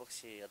प्रतिपक्ष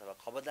अथवा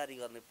खबरदारी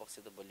गर्ने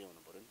पक्ष त बलियो हुनु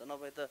पऱ्यो नि त।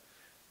 नभए त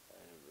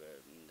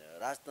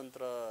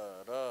राजतन्त्र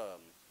र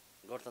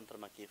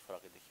गणतन्त्रमा केही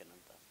फरक देखिएन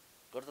नि त।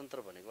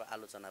 गणतन्त्र भनेको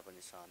आलोचना पनि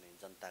सहने,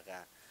 जनताका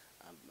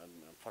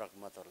फरक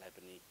मतहरूलाई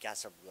पनि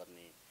क्याचअप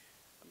गर्ने,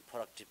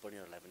 फरक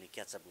टिप्पणीहरूलाई पनि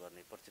क्याचअप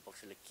गर्ने,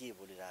 प्रतिपक्षले के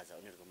बोलिरहेछ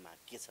उनीहरूको माग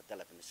के छ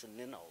त्यसलाई पनि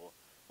सुन्ने न हो।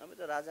 नभए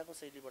त राजाको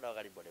शैलीबाट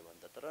अगाडि बढ्यो भने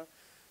त। तर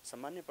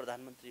सामान्य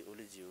प्रधानमन्त्री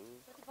ओलीज्यू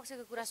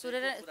प्रतिपक्षको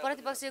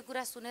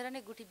कुरा सुनेर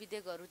नै गुठी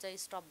विधेयकहरू चाहिँ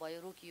स्टप भयो,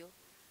 रोकियो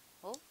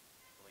हो।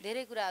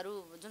 धेरै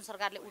कुराहरू जुन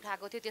सरकारले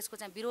उठाएको थियो त्यसको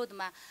चाहिँ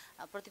विरोधमा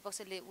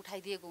प्रतिपक्षले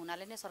उठाइदिएको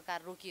हुनाले नै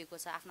सरकार रोकिएको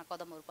छ, आफ्ना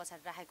कदमहरू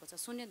पछाडि राखेको छ।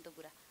 सुन्यो नि त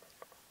कुरा,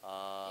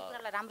 यो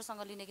कुरालाई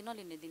राम्रोसँग लिने कि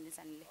नलिने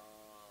दिल्लीसानीले?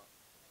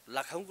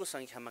 लाखौँको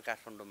सङ्ख्यामा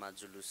काठमाडौँमा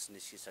जुलुस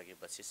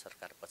निस्किसकेपछि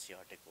सरकार पछि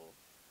हटेको,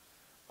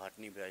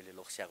 हट्ने भयो। अहिले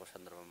लोकसेवाको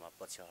सन्दर्भमा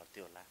पछि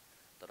हट्यो होला,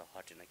 तर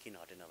हटेन। किन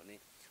हटेन भने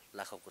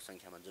लाखौँको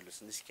सङ्ख्यामा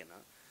जुलुस निस्केन।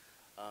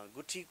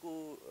 गुठीको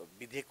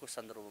विधेयकको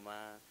सन्दर्भमा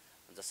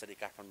जसरी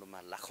काठमाडौँमा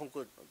लाखौँको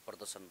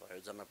प्रदर्शन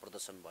भयो,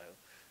 जनप्रदर्शन भयो,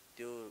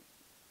 त्यो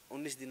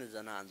 19 दिने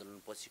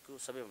जनआन्दोलन पछिको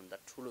सबैभन्दा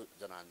ठुलो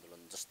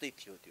जनआन्दोलन जस्तै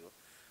थियो त्यो।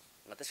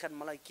 त्यस कारण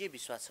मलाई के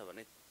विश्वास छ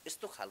भने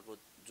यस्तो खालको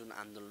जुन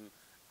आन्दोलन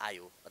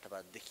आयो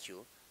अथवा देखियो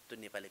त्यो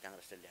नेपाली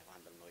काङ्ग्रेसले ल्याएको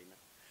आन्दोलन होइन,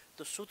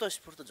 त्यो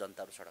स्वतस्फूर्त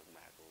जनताहरू सडकमा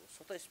आएको हो,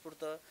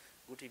 स्वतस्फूर्त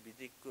गुठी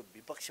विधेयकको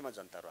विपक्षमा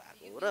जनताहरू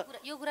आएको हो।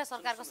 र यो कुरा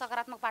सरकारको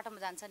सकारात्मक बाटोमा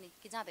जान्छ नि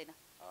कि जाँदैन?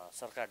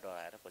 सरकार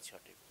डराएर पछि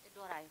हटेको,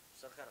 डरायो।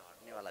 सरकार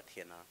हट्नेवाला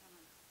थिएन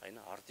होइन,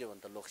 हट्यो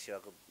भने त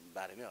लोकसेवाको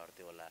बारेमै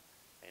हट्यो होला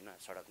होइन।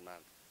 सडकमा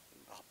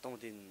हप्तौँ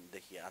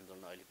दिनदेखि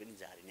आन्दोलन अहिले पनि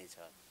जारी नै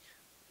छ।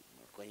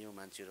 कैयौँ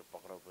मान्छेहरू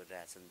पक्राउ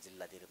परिरहेछन्,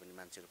 जिल्लातिर पनि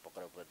मान्छेहरू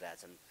पक्राउ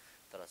परिरहेछन्,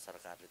 तर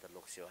सरकारले त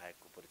लोकसेवा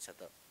आयोगको परीक्षा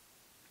त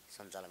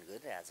सञ्चालन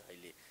गरिरहेछ,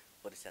 अहिले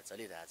परीक्षा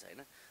चलिरहेछ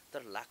होइन।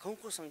 तर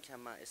लाखौँको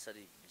सङ्ख्यामा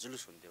यसरी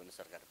जुलुस हुन्थ्यो भने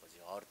सरकार पछि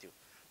हट्थ्यो।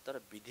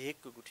 तर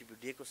विधेयकको गुठी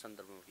विधेयकको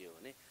सन्दर्भमा के हो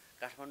भने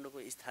काठमाडौँको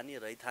स्थानीय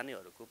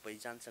रैथानेहरूको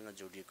पहिचानसँग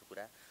जोडिएको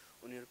कुरा,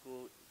 उनीहरूको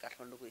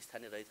काठमाडौँको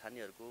स्थानीय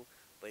रैथानेहरूको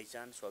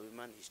पहिचान,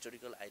 स्वाभिमान,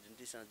 हिस्टोरिकल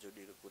आइडेन्टिटीसँग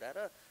जोडिएको कुरा। र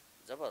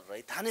जब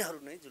रैथानेहरू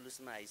नै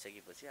जुलुसमा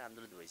आइसकेपछि,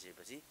 आन्दोलित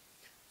भइसकेपछि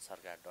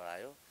सरकार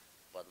डरायो।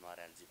 पद्मा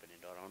अर्यालजी पनि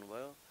डराउनु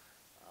भयो,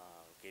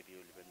 केपी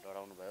ओलीले पनि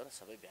डराउनु भयो र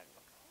सबै ब्याक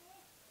भयो।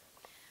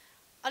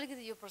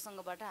 अलिकति यो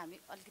प्रसङ्गबाट हामी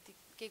अलिकति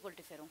केही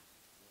कोल्टी फेरौँ।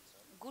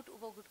 गुट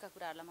उपगुटका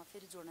कुराहरूलाई म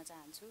फेरि जोड्न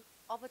चाहन्छु।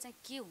 अब चाहिँ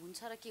के हुन्छ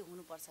र के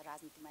हुनुपर्छ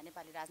राजनीतिमा,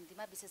 नेपाली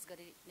राजनीतिमा, विशेष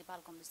गरी नेपाल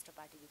कम्युनिस्ट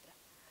पार्टीभित्र?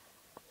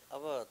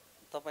 अब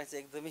तपाईँ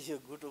चाहिँ एकदमै यो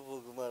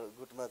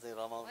गुटमा चाहिँ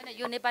रमाउनु होइन,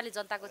 यो नेपाली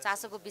जनताको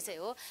चासोको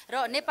विषय हो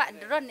र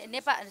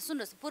नेपाल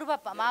सुन्नुहोस्, पूर्व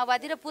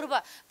माओवादी र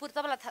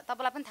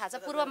तपाईँलाई पनि थाहा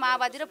छ, पूर्व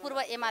माओवादी र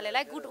पूर्व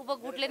एमालेलाई गुट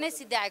उपगुटले नै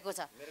सिद्ध्याएको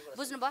छ,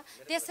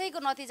 बुझ्नुभयो?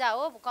 त्यसैको नतिजा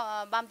हो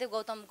वामदेव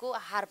गौतमको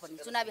हार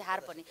पनि, चुनावी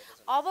हार पनि।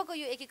 अबको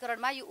यो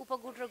एकीकरणमा यो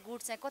उपगुट र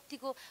गुट चाहिँ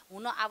कतिको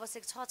हुन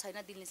आवश्यक छ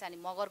छैन, दिल निशानी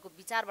मगरको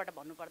विचारबाट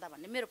भन्नुपर्दा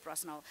भन्ने मेरो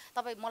प्रश्न हो।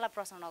 तपाईँ मलाई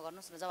प्रश्न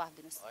नगर्नुहोस् र जवाफ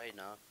दिनुहोस्।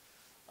 होइन,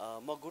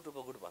 म गुट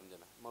उपगुट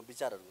भन्दिनँ, म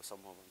विचारहरूको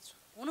समूह भन्छु।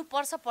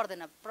 हुनुपर्छ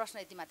पर्दैन,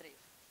 प्रश्न यति मात्रै हो।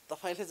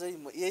 तपाईँले चाहिँ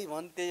यही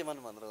त्यही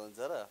भनेर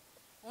हुन्छ र?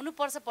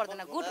 हुनुपर्छ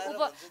पर्दैन,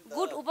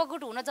 गुट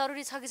उपगुट हुन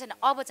जरुरी छ कि छैन?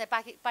 अब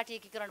चाहिँ पार्टी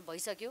एकीकरण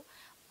भइसक्यो,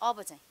 अब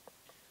चाहिँ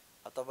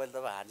तपाईँले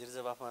तपाईँ हाजिर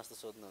जवाफमा जस्तो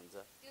सोध्नुहुन्छ।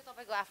 त्यो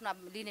तपाईँको आफ्नो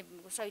लिने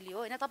शैली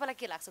हो होइन? तपाईँलाई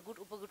के लाग्छ, गुट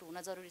उपगुट हुन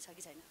जरुरी छ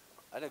कि छैन?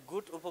 होइन,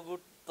 गुट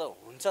उपगुट त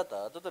हुन्छ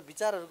त, त्यो त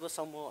विचारहरूको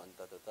समूह हो नि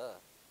त। त्यो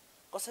त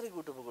कसरी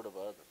गुट उपगुट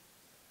भयो?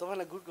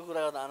 तपाईँलाई गुटको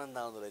कुरा गर्दा आनन्द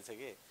आउँदो रहेछ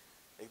कि?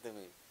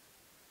 एकदमै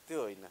त्यो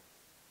होइन,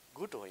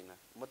 गुट होइन,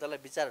 म त्यसलाई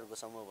विचारहरूको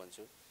समूह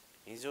भन्छु।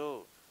 हिजो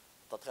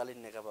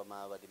तत्कालीन नेकपा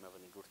माओवादीमा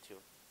पनि गुट थियो,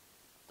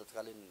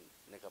 तत्कालीन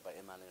नेकपा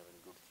एमालेमा पनि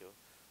गुट थियो,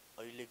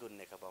 अहिलेको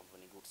नेकपामा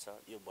पनि गुट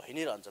छ। यो भइ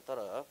नै रहन्छ। तर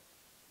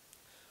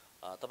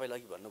तपाईँले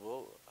अघि भन्नुभयो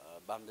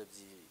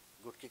वामदेवजी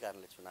गुटकै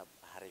कारणले चुनाव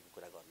हारेको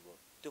कुरा गर्नुभयो,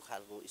 त्यो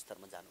खालको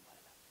स्तरमा जानु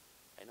भएन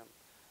होइन।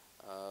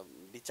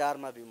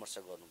 विचारमा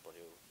विमर्श गर्नु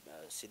पर्यो,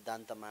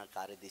 सिद्धान्तमा,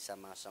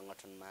 कार्यदिशामा,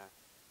 सङ्गठनमा,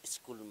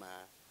 स्कुलमा,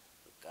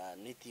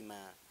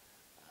 नीतिमा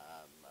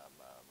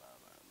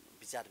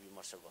विचार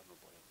विमर्श गर्नु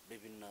पर्यो।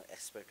 विभिन्न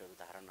एक्सपर्टहरू,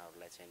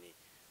 धारणाहरूलाई चाहिँ नि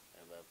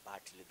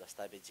पार्टीले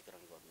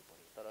दस्तावेजीकरण गर्नु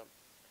पर्यो। तर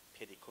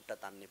फेरि खुट्टा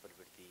तान्ने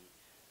प्रवृत्ति,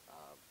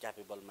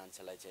 क्यापेबल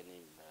मान्छेलाई चाहिँ नि,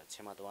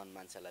 क्षमतावान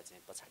मान्छेलाई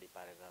चाहिँ पछाडि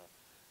पारेर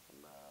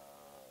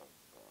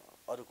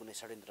अरू कुनै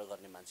षड्यन्त्र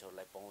गर्ने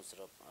मान्छेहरूलाई पहुँच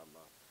र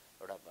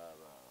एउटा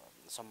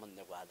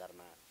सम्बन्धको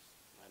आधारमा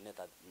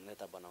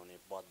नेता बनाउने,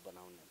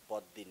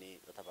 पद दिने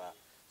अथवा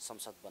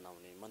संसद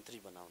बनाउने, मन्त्री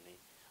बनाउने,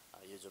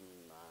 यो जुन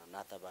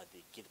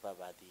नातावादी,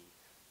 कृपावादी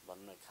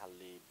भन्ने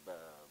खालले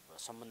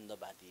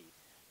सम्बन्धवादी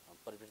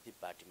प्रवृत्ति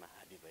पार्टीमा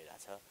हाबी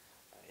भइरहेछ,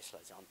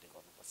 यसलाई चाहिँ अन्त्य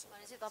गर्नुपर्छ।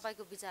 भनेपछि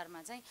तपाईँको विचारमा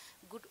चाहिँ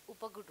गुट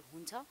उपगुट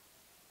हुन्छ,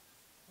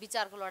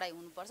 विचारको लडाइँ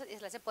हुनुपर्छ,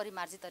 यसलाई चाहिँ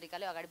परिमार्जित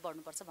तरिकाले अगाडि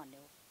बढ्नुपर्छ भन्ने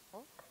हो?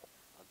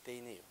 त्यही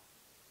नै हो,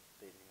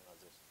 त्यही नै हो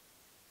हजुर।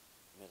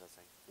 मेरो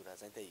चाहिँ कुरा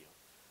चाहिँ त्यही हो।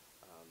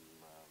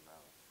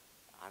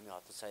 हामी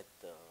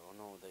हतोत्साहित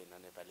हुनु हुँदैन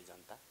नेपाली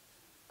जनता।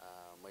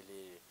 मैले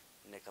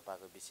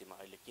नेकपाको विषयमा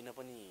अहिले किन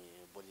पनि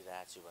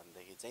बोलिरहेको छु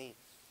भनेदेखि चाहिँ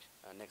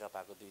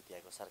नेकपाको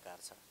 2/3 सरकार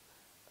छ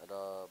र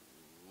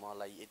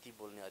मलाई यति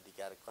बोल्ने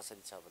अधिकार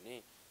कसरी छ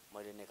भने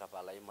मैले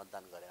नेकपालाई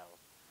मतदान गरे हो,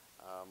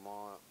 म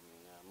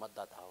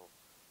मतदाता हो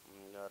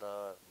र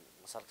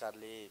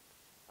सरकारले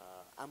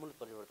आमूल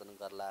परिवर्तन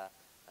गर्ला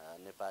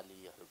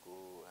नेपालीहरूको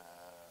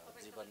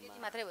जीवनमा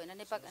मात्रै होइन,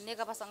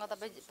 नेकपासँग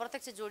तपाईँ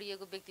प्रत्यक्ष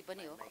जोडिएको व्यक्ति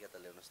पनि हो। त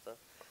ल्याउनुहोस् त,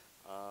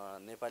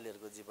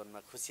 नेपालीहरूको जीवनमा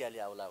खुसियाली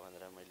आउला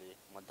भनेर मैले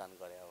मतदान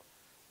गरे हो,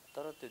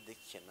 तर त्यो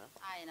देखिएन,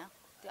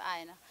 त्यो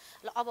आएन।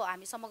 ल अब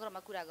हामी समग्रमा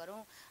कुरा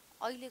गरौँ।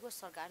 अहिलेको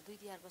सरकार,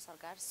 2/3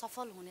 सरकार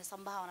सफल हुने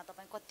सम्भावना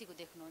तपाईँ कतिको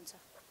देख्नुहुन्छ?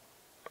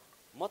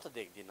 म त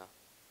देख्दिनँ।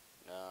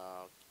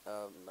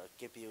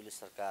 केपी ओली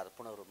सरकार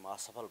पूर्ण रूपमा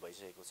असफल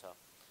भइसकेको छ।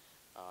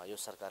 यो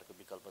सरकारको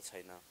विकल्प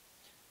छैन।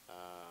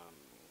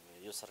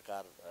 यो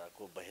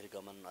सरकारको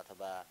बहिर्गमन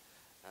अथवा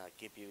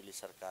केपी ओली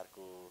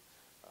सरकारको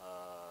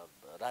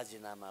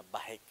राजीनामा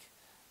बाहेक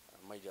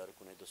मैले अरू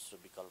कुनै दोस्रो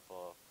विकल्प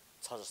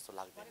छ जस्तो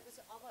लाग्दैन।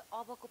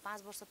 अबको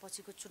 5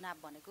 वर्षपछिको चुनाव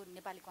भनेको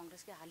नेपाली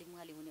कङ्ग्रेसकै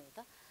हालिमुहाली हुने हो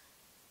त?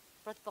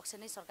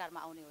 प्रतिपक्ष नै सरकारमा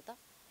आउने हो त?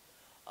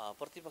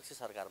 प्रतिपक्षी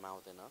सरकारमा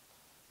आउँदैन।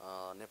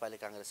 नेपाली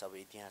काङ्ग्रेस अब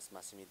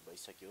इतिहासमा सीमित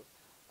भइसक्यो।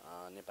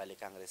 नेपाली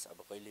काङ्ग्रेस अब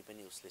कहिले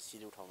पनि उसले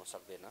सिर उठाउन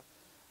सक्दैन।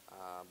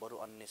 बरु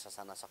अन्य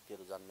ससाना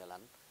शक्तिहरू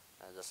जन्मेलान्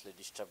जसले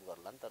डिस्टर्ब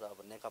गर्लान्। तर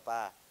अब नेकपा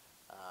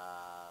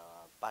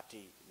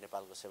पार्टी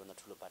नेपालको सबैभन्दा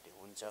ठुलो पार्टी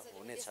हुनेछ,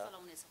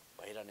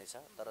 भइरहनेछ।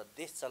 तर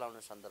देश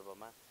चलाउने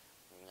सन्दर्भमा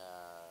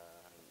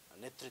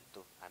नेतृत्व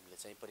हामीले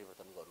चाहिँ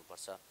परिवर्तन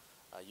गर्नुपर्छ।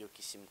 यो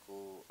किसिमको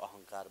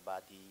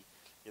अहङ्कारवादी,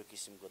 यो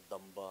किसिमको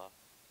दम्ब,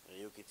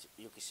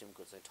 यो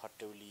किसिमको चाहिँ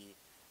ठट्यौली,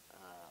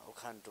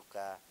 उखान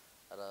टुक्का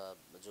र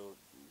जो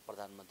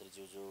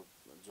प्रधानमन्त्रीज्यू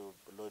जो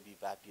लोभी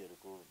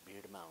पापीहरूको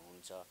भिडमा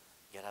हुनुहुन्छ,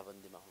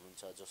 घेराबन्दीमा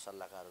हुनुहुन्छ, जो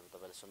सल्लाहकारहरू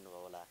तपाईँले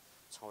सुन्नुभयो होला,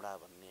 छौडा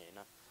भन्ने होइन,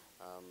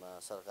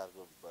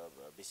 सरकारको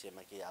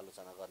विषयमा केही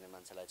आलोचना गर्ने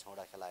मान्छेलाई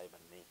छौडा खेलाए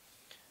भन्ने,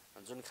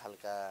 जुन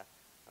खालका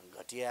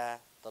घटिया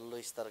तल्लो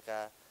स्तरका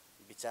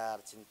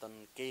विचार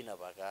चिन्तन केही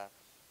नभएका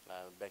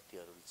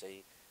व्यक्तिहरू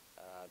चाहिँ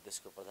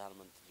देशको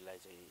प्रधानमन्त्रीलाई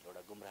चाहिँ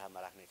एउटा गुमराहमा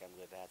राख्ने काम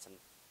गरिरहेछन्।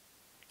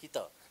 कि त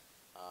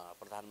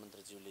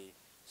प्रधानमन्त्रीज्यूले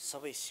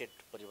सबै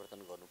सेट परिवर्तन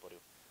गर्नु पर्यो,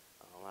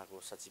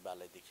 उहाँको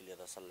सचिवालयदेखि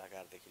लिएर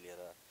सल्लाहकारदेखि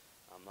लिएर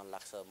मन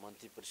लाग्छ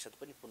मन्त्री परिषद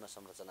पनि पुनः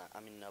संरचना।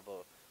 अब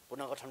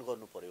पुनर्गठन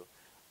गर्नु पर्यो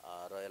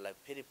र यसलाई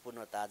फेरि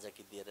पुनः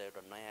ताजगी दिएर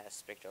एउटा नयाँ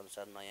एस्पेक्ट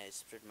अनुसार नयाँ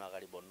स्पिरिटमा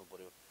अगाडि बढ्नु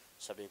पर्यो।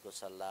 सबैको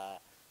सल्लाह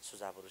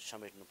सुझावहरू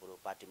समेट्नु पर्यो।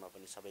 पार्टीमा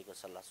पनि सबैको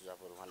सल्लाह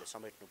सुझावहरू उहाँले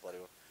समेट्नु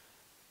पर्यो।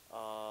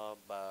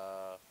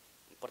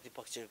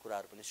 प्रतिपक्षको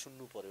कुराहरू पनि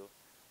सुन्नु पर्यो।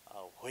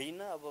 होइन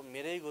अब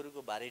मेरै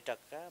गोरुको भारी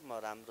टक्का, म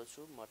राम्रो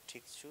छु, म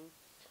ठिक छु,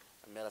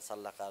 मेरा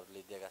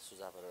सल्लाहकारहरूले दिएका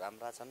सुझावहरू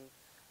राम्रा छन्,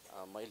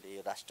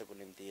 मैले राष्ट्रको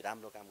निम्ति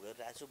राम्रो काम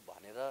गरिरहेको छु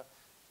भनेर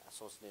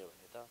सोच्ने हो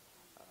भने त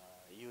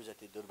यो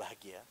जति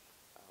दुर्भाग्य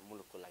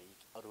मुलुकको लागि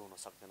अरू हुन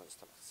सक्दैन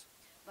जस्तो लाग्छ।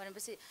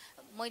 भनेपछि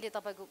मैले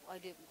तपाईँको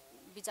अहिले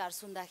विचार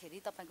सुन्दाखेरि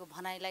तपाईँको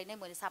भनाइलाई नै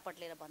मैले सापट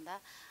लिएर भन्दा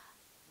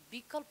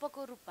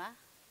विकल्पको रूपमा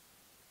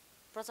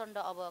प्रचण्ड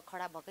अब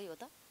खडा भएकै हो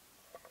त?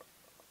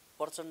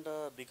 प्रचण्ड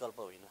विकल्प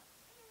होइन,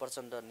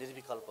 प्रचण्ड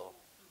निर्विकल्प हो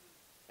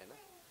होइन।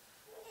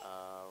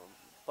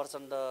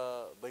 प्रचण्ड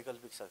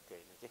वैकल्पिक शक्ति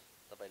होइन कि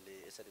तपाईँले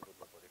यसरी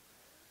बुझ्नु पर्यो।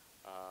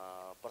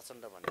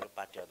 प्रचण्ड भनेको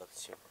पार्टी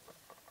अध्यक्ष हो।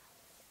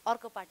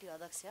 अर्को पार्टी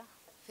अध्यक्ष,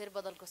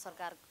 फेरबदलको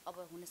सरकार अब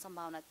हुने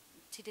सम्भावना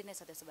छिटै नै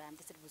छ, त्यसो भए हामी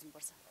त्यसरी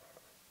बुझ्नुपर्छ।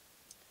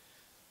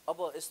 अब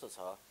यस्तो छ,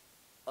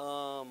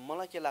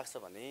 मलाई के लाग्छ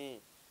भने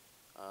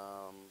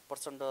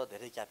प्रचण्ड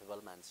धेरै क्यापेबल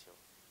मान्छे हो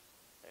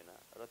होइन,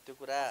 र त्यो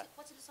कुरा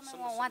पछिल्लो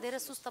समयमा उहाँ धेरै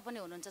सुस्त पनि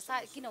हुनुहुन्छ।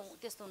 किन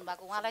त्यस्तो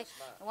हुनुभएको?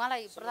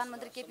 उहाँलाई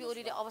प्रधानमन्त्री केपी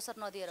ओलीले अवसर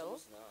नदिएर हो?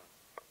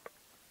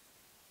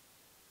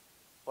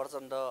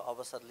 प्रचण्ड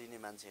अवसर लिने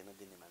मान्छे होइन,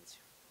 दिने मान्छे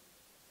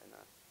होइन।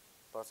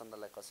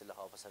 प्रचण्डलाई कसैले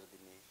अवसर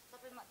दिने?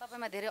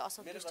 तपाईँमा धेरै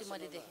असन्तुष्टि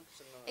मैले देखेँ,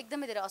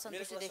 एकदमै धेरै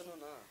असन्तुष्टि देखेँ।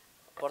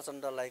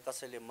 प्रचण्डलाई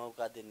कसैले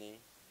मौका दिने,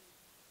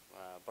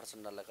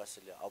 प्रचण्डलाई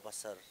कसैले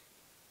अवसर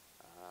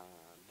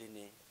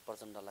दिने,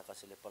 प्रचण्डलाई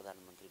कसैले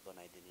प्रधानमन्त्री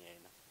बनाइदिने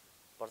होइन।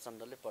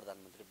 प्रचण्डले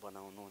प्रधानमन्त्री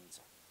बनाउनुहुन्छ,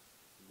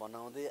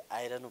 बनाउँदै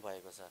आइरहनु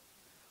भएको छ।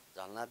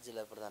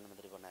 झलनाथजीलाई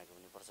प्रधानमन्त्री बनाएको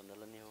पनि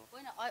प्रचण्डले नै हो।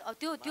 होइन,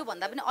 त्यो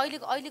भन्दा पनि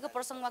अहिलेको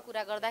प्रसङ्गमा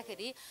कुरा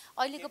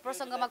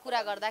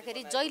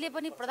गर्दाखेरि जहिले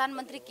पनि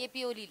प्रधानमन्त्री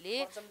केपी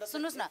ओलीले,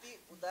 सुन्नुहोस् न,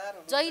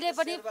 जहिले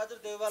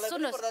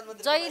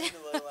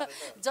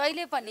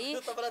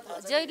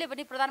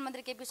पनि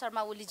प्रधानमन्त्री केपी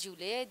शर्मा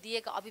ओलीज्यूले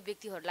दिएका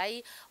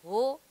अभिव्यक्तिहरूलाई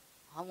हो,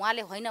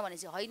 उहाँले होइन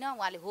भनेपछि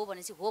होइन, उहाँले हो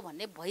भनेपछि हो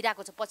भन्ने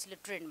भइरहेको छ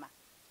पछिल्लो ट्रेन्डमा।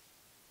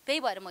 त्यही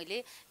भएर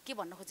मैले के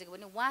भन्न खोजेको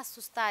भने उहाँ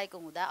सुस्ताएको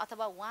हुँदा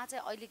अथवा उहाँ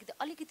चाहिँ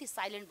अलिकति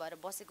साइलेन्ट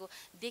भएर बसेको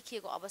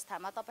देखिएको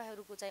अवस्थामा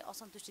तपाईँहरूको चाहिँ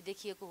असन्तुष्टि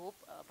देखिएको हो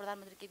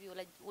प्रधानमन्त्री केपी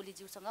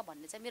ओलीज्यूसँग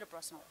भन्ने चाहिँ मेरो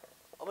प्रश्न हो।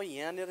 अब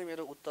यहाँनिर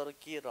मेरो उत्तर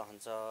के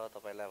रहन्छ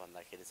तपाईँलाई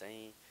भन्दाखेरि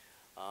चाहिँ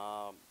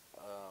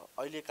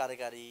अहिले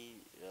कार्यकारी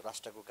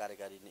राष्ट्रको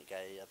कार्यकारी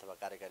निकाय अथवा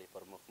कार्यकारी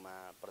प्रमुखमा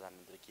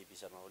प्रधानमन्त्री केपी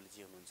शर्मा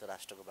ओलीजी हुनुहुन्छ।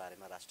 राष्ट्रको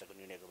बारेमा, राष्ट्रको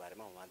निर्णयको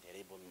बारेमा उहाँ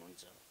धेरै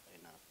बोल्नुहुन्छ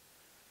होइन।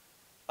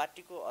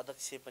 पार्टीको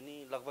अध्यक्ष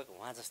पनि लगभग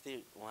उहाँ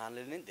जस्तै,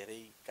 उहाँले नै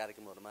धेरै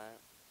कार्यक्रमहरूमा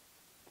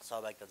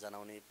सहभागिता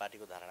जनाउने,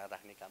 पार्टीको धारणा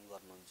राख्ने काम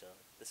गर्नुहुन्छ।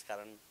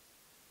 त्यसकारण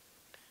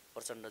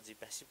प्रचण्डजी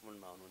प्यासिभ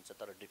मोडमा हुनुहुन्छ,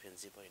 तर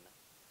डिफेन्सिभ होइन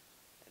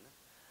होइन।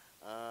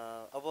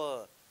 अब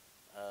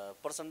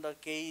प्रचण्ड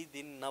केही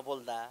दिन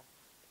नबोल्दा,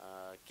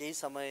 केही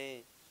समय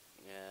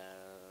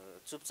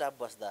चुपचाप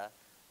बस्दा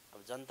अब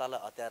जनतालाई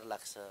हतियार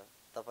लाग्छ,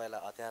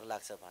 तपाईँलाई हतियार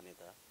लाग्छ भने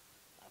त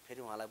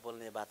फेरि उहाँलाई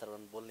बोल्ने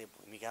वातावरण, बोल्ने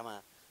भूमिकामा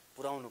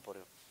पुर्याउनु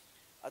पर्यो।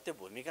 त्यो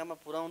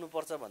भूमिकामा पुर्याउनु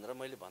पर्छ भनेर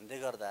मैले भन्दै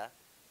गर्दा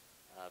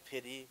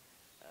फेरि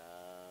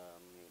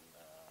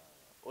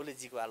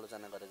ओलीजीको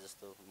आलोचना गरे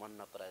जस्तो, मन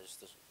नपराए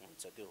जस्तो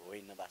हुन्छ। त्यो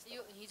होइन वास्तव।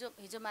 यो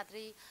हिजो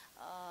मात्रै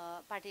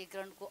पार्टी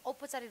एकीकरणको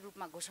औपचारिक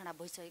रूपमा घोषणा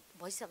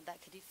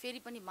भइसक्दाखेरि फेरि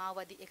पनि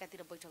माओवादी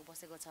एकातिर बैठक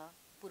बसेको छ,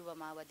 पूर्व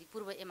माओवादी,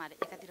 पूर्व एमाले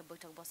एकातिर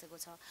बैठक बसेको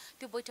छ।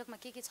 त्यो बैठकमा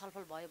के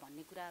छलफल भयो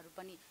भन्ने कुराहरू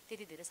पनि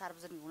त्यति धेरै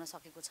सार्वजनिक हुन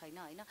सकेको छैन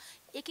होइन।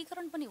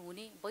 एकीकरण पनि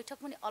हुने,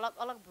 बैठक पनि अलग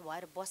अलग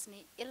भएर बस्ने,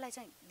 यसलाई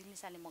चाहिँ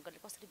निसानी मगरले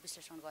कसरी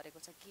विश्लेषण गरेको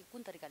छ, कि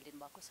कुन तरिकाले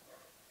लिनुभएको छ?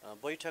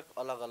 बैठक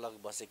अलग अलग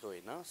बसेको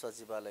होइन,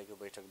 सचिवालयको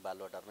बैठक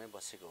बालुवाटारमै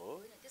बसेको हो।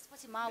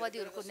 त्यसपछि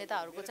माओवादीहरूको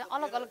नेताहरूको चाहिँ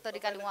अलग अलग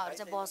तरिकाले उहाँहरू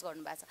चाहिँ बहस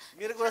गर्नुभएको छ।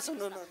 मेरो कुरा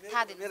सुन्नु न,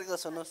 मेरो कुरा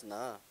सुन्नुहोस्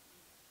न।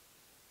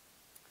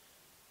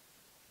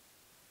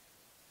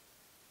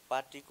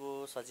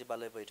 पार्टीको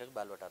सचिवालय बैठक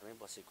बालुवाटारमै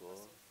बसेको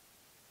हो,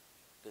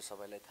 त्यो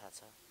सबैलाई थाहा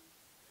छ।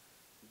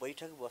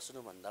 बैठक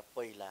बस्नुभन्दा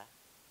पहिला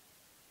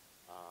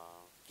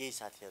केही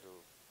साथीहरू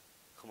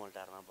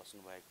खुमलटारमा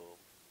बस्नुभएको हो,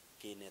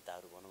 केही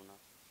नेताहरू भनौँ न,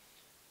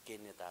 केही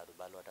नेताहरू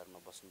बालुवाटारमा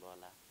बस्नुभयो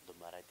होला,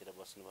 धुम्बाराईतिर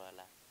बस्नुभयो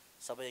होला।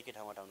 सबै एकै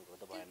ठाउँमा आउनुभयो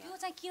त भएन। त्यो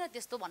चाहिँ किन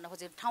त्यस्तो भन्न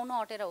खोजेको? ठाउँ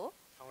नअटेर हो?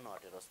 ठाउँ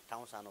नअटेर,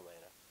 ठाउँ सानो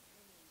भएर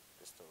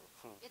त्यस्तो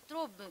हो। यत्रो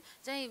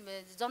चाहिँ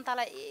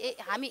जनतालाई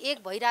हामी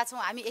एक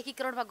भइरहेछौँ, हामी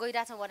एकीकरणमा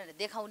गइरहेछौँ भनेर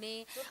देखाउने,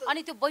 अनि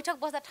त्यो बैठक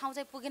बस्दा ठाउँ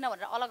चाहिँ पुगेन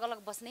भनेर अलग अलग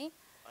बस्ने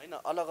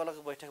होइन। अलग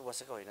अलग बैठक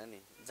बसेको होइन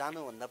नि,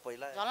 जानुभन्दा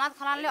पहिला झलनाथ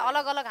खनालले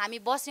अलग अलग हामी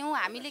बस्यौँ,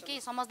 हामीले केही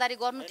समझदारी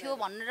गर्नु थियो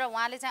भनेर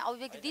उहाँले चाहिँ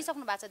अभिव्यक्ति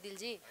दिइसक्नु भएको छ।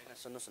 दिलजी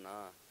सुन्नुहोस्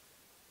न,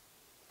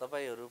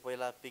 तपाईँहरू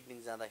पहिला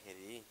पिकनिक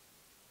जाँदाखेरि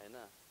होइन,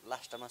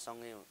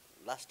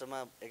 लास्टमा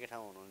एकै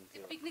ठाउँ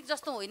हुनुहुन्थ्यो। पिकनिक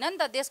जस्तो होइन नि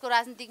त देशको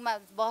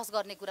राजनीतिकमा बहस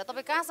गर्ने कुरा।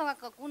 तपाईँ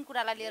कहाँसँग कुन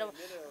कुरालाई लिएर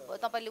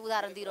तपाईँले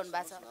उदाहरण दिइरहनु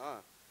भएको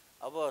छ?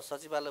 अब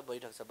सचिवालय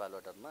बैठक छ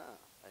बालुवाटारमा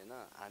होइन,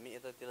 हामी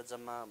यतातिर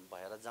जम्मा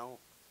भएर जाउँ,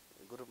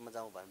 ग्रुपमा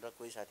जाउँ भनेर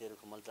कोही साथीहरू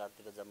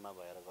कमलचारतिर जम्मा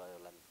भएर गयो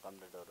होला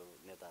कमरेडहरू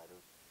नेताहरू,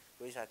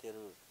 कोही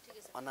साथीहरू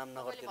अनाम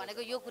नगरतिर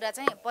भनेको यो कुरा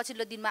चाहिँ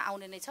पछिल्लो दिनमा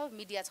आउने नै छ,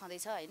 मिडिया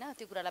छँदैछ होइन,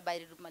 त्यो कुरालाई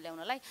बाहिरी रूपमा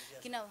ल्याउनलाई,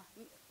 किन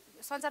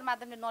सञ्चार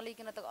माध्यमले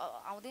नलिकन त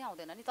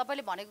आउँदैन नि।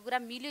 तपाईँले भनेको कुरा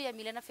मिल्यो या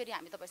मिलेन फेरि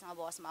हामी तपाईँसँग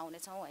बहसमा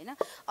आउनेछौँ होइन।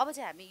 अब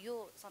चाहिँ हामी यो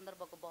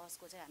सन्दर्भको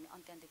बहसको चाहिँ हामी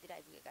अन्त्यतिर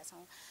आइपुगेका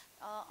छौँ।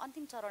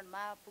 अन्तिम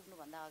चरणमा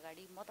पुग्नुभन्दा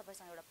अगाडि म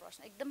तपाईँसँग एउटा प्रश्न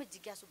एकदमै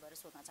जिज्ञासु भएर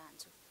सोध्न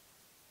चाहन्छु।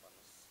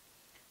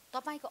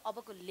 तपाईँको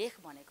अबको लेख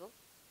भनेको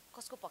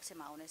कसको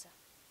पक्षमा आउनेछ?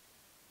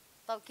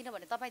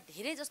 किनभने तपाईँ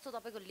धेरै जस्तो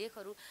तपाईँको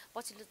लेखहरू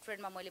पछिल्लो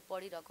ट्रेन्डमा मैले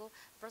पढिरहेको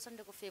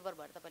प्रचण्डको फेभर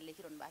भएर तपाईँले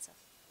लेखिरहनु भएको छ।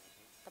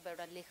 तपाईँ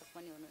एउटा लेखक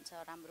पनि हुनुहुन्छ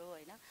राम्रो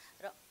होइन,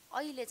 र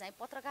अहिले चाहिँ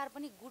पत्रकार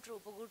पनि गुट र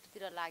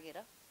उपगुटतिर लागेर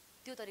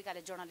त्यो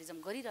तरिकाले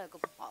जर्नलिजम गरिरहेको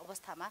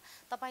अवस्थामा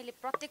तपाईँले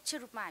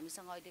प्रत्यक्ष रूपमा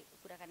हामीसँग अहिले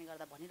कुराकानी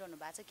गर्दा भनिरहनु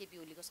भएको छ केपी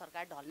ओलीको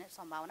सरकार ढल्ने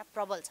सम्भावना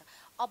प्रबल छ।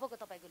 अबको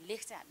तपाईँको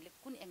लेख चाहिँ हामीले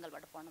कुन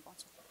एङ्गलबाट पढ्न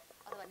पाउँछौँ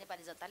अथवा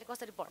नेपाली जनताले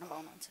कसरी पढ्न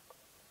पाउनुहुन्छ?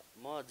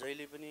 म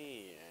जहिले पनि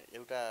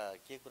एउटा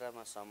के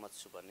कुरामा सहमत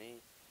छु भने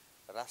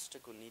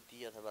राष्ट्रको नीति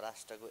अथवा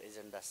राष्ट्रको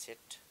एजेन्डा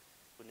सेट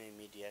कुनै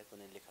मिडिया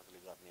कुनै लेखकले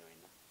गर्ने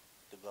होइन,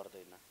 त्यो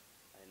गर्दैन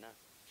होइन।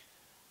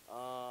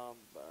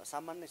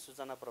 सामान्य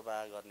सूचना प्रवाह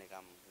गर्ने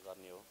काम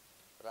गर्ने हो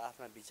र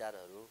आफ्ना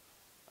विचारहरू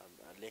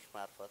लेख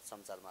मार्फत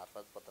सञ्चार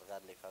मार्फत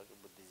पत्रकार लेखक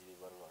बुद्धिजीवी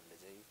वर्गहरूले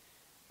चाहिँ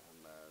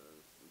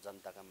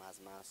जनताका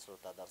माझमा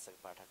श्रोता दर्शक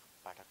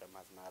पाठकका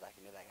माझमा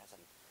राखि नै राखेका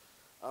छन्।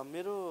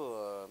 मेरो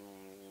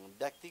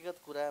व्यक्तिगत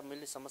कुरा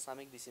मैले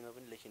समसामयिक विषयमा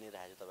पनि लेखि नै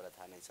राखेको छु, तपाईँलाई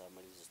थाहा नै छ।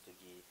 मैले जस्तो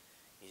कि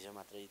हिजो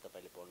मात्रै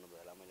तपाईँले पढ्नुभयो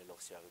होला, मैले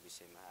लोकसेवाको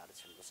विषयमा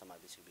आरक्षणको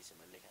समावेशको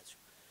विषयमा लेखेको छु।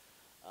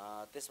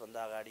 त्यसभन्दा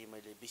अगाडि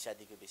मैले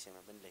विषादीको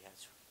विषयमा पनि लेखेको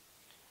छु।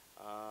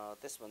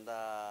 त्यसभन्दा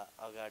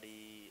अगाडि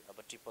अब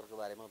टिप्परको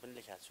बारेमा पनि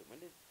लेखेको छु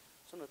मैले।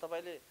 सुन्नु,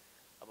 तपाईँले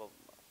अब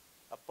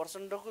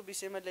प्रचण्डको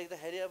विषयमा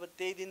लेख्दाखेरि अब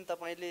त्यही दिन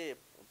तपाईँले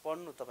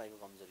पढ्नु तपाईँको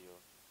कमजोरी हो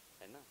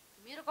होइन।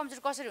 मेरो कमजोरी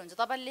कसरी हुन्छ?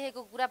 तपाईँले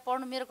लेखेको कुरा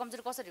पढ्नु मेरो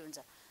कमजोरी कसरी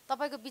हुन्छ?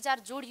 तपाईँको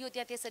विचार जोडियो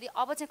त्यहाँ त्यसरी,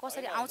 अब चाहिँ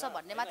कसरी आउँछ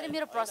भन्ने मात्रै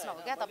मेरो प्रश्न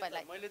हो क्या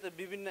तपाईँलाई। मैले त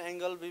विभिन्न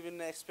एङ्गल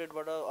विभिन्न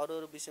एक्सपर्टबाट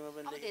अरू विषयमा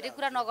पनि लेखेँ। धेरै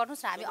कुरा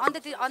नगर्नुहोस् न, हामी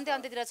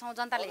अन्त्यतिर छौँ,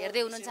 जनताले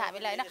हेर्दै हुनुहुन्छ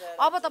हामीलाई होइन।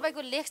 अब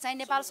तपाईँको लेख चाहिँ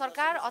नेपाल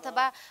सरकार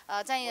अथवा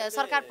चाहिँ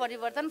सरकार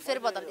परिवर्तन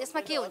फेरबदल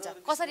यसमा के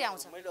हुन्छ, कसरी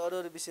आउँछ? मैले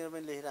अरू विषयमा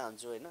पनि लेखिरहेको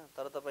हुन्छु होइन,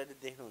 तर तपाईँले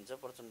देख्नुहुन्छ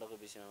प्रचण्डको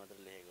विषयमा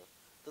मात्र लेखेको,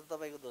 त्यो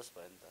तपाईँको दोष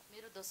भयो नि त।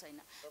 मेरो दोष होइन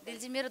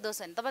दिलजी, मेरो दोष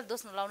होइन, तपाईँले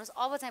दोष नलाउनुहोस्।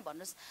 अब चाहिँ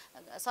भन्नुहोस्,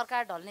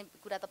 सरकार ढल्ने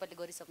कुरा तपाईँले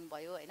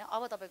गरिसक्नुभयो होइन,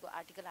 अब तपाईँको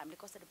आर्टिकल हामीले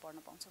कसरी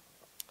पढ्न पाउँछौँ?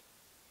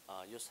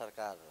 यो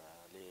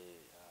सरकारले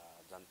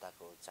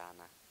जनताको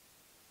चाहना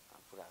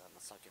पुरा गर्न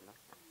सकेन।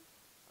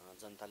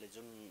 जनताले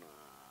जुन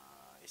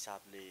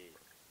हिसाबले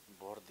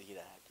भोट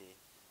दिइरहेका थिए,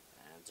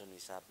 जुन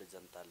हिसाबले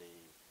जनताले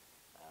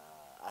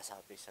आशा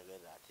अपेक्षा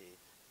गरिरहेका थिए,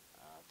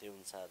 त्यो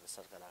अनुसार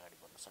सरकार अगाडि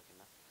बढ्न सकेन।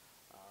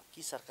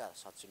 कि सरकार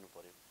सचिनु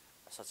पर्यो,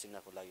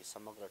 सचिनको लागि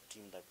समग्र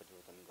टिमलाई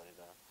परिवर्तन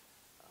गरेर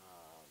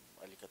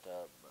अलिकता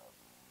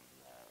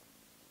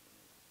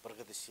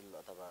प्रगतिशील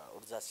अथवा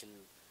ऊर्जाशील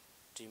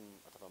टिम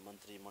अथवा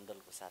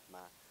मन्त्रीमण्डलको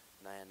साथमा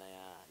नयाँ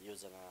नयाँ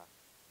योजना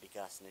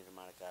विकास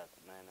निर्माणका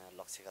नयाँ नयाँ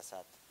लक्ष्यका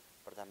साथ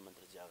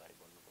प्रधानमन्त्रीजी अगाडि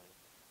बढ्नु पर्यो,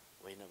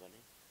 होइन भने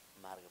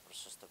मार्ग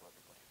प्रशस्त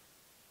गर्नु पर्यो।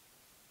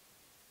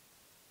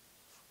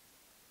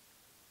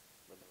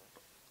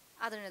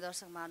 आदरणीय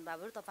दर्शक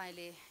महानुभावहरू,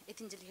 तपाईँले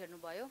यतिन्जेल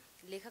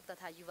हेर्नुभयो लेखक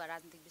तथा युवा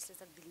राजनीतिक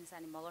विश्लेषक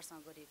निसानी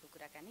मगरसँग गरिएको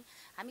कुराकानी।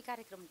 हामी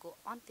कार्यक्रमको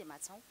अन्त्यमा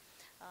छौँ।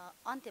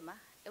 अन्त्यमा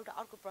एउटा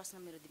अर्को प्रश्न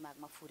मेरो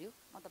दिमागमा फुर्यो,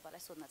 म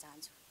तपाईँलाई सोध्न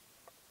चाहन्छु।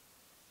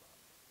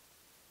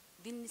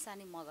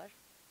 निसानी मगर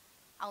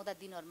आउँदा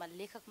दिनहरूमा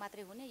लेखक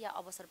मात्रै हुने या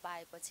अवसर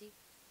पाएपछि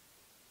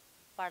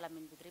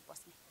पार्लियामेन्टभित्रै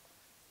पस्ने?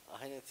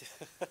 होइन त्यो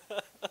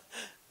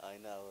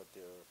होइन, अब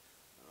त्यो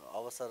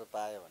अवसर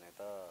पायो भने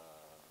त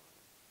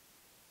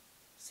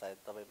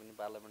सायद तपाईँ पनि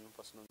पार्लियामेन्टमा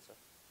पस्नुहुन्छ,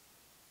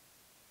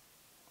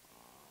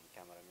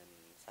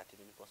 क्यामेराम्यान साथी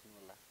पनि पस्नु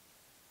होला,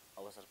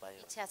 अवसर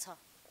पायो। इच्छा छ?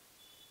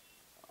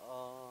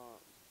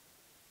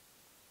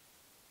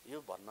 यो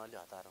भन्न अलि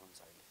हतार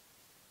हुन्छ अहिले।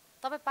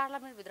 तपाईँ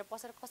पार्लियामेन्टभित्र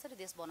पसेर कसरी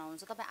देश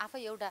बनाउनुहुन्छ? तपाईँ आफै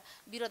एउटा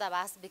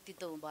विरोधाभास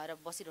व्यक्तित्व भएर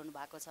बसिरहनु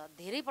भएको छ,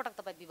 धेरै पटक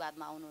तपाईँ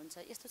विवादमा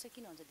आउनुहुन्छ, यस्तो चाहिँ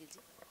किन हुन्छ दिलजी?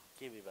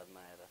 के विवादमा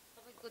आएर?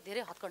 तपाईँको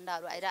धेरै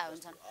हत्कण्डाहरू आइरहेको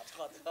हुन्छन्,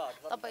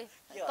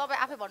 तपाईँ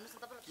आफै भन्नुहोस्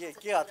न,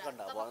 के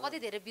हत्कण्डा? कति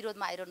धेरै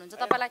विरोधमा आइरहनुहुन्छ।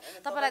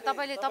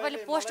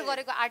 तपाईँले पोस्ट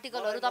गरेको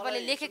आर्टिकलहरू,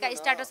 तपाईँले लेखेका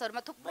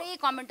स्ट्याटसहरूमा थुप्रै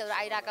कमेन्टहरू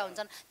आइरहेका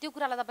हुन्छन्, त्यो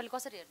कुरालाई तपाईँले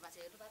कसरी हेर्नु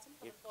भएको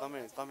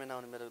छ? कमेन्ट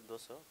आउने मेरो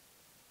दोष हो?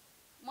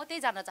 म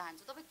त्यही जान्न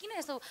चाहन्छु, तपाईँ किन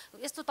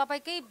यस्तो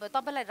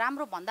तपाईँलाई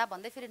राम्रो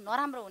भन्दै फेरि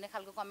नराम्रो हुने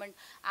खालको कमेन्ट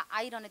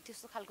आइरहने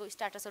त्यस्तो खालको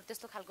स्ट्याटसहरू,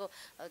 त्यस्तो खालको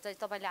चाहिँ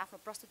तपाईँले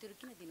आफ्नो प्रस्तुतिहरू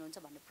किन दिनुहुन्छ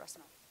भन्ने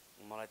प्रश्न।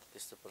 मलाई त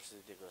त्यस्तो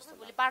प्रस्तुति दिएको जस्तो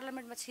भोलि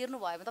पार्लियामेन्टमा छिर्नु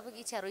भयो भने तपाईँको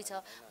इच्छा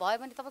रहेछ भयो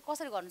भने तपाईँ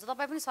कसरी गर्नुहुन्छ?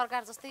 तपाईँ पनि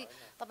सरकार जस्तै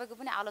तपाईँको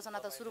पनि आलोचना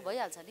त सुरु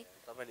भइहाल्छ नि।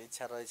 तपाईँले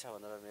इच्छा रहेछ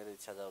भनेर मेरो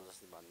इच्छा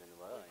जबरजस्ती भनिदिनु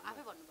भयो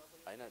आफै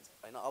भन्नुभयो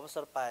होइन,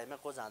 अवसर पाएमा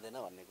को जाँदैन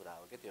भन्ने कुरा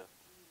हो कि त्यो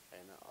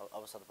होइन,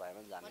 अवसर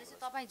पाएमा जानु।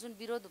 तपाईँ जुन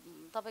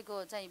तपाईँको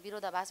चाहिँ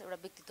विरोधाभास एउटा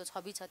व्यक्तित्व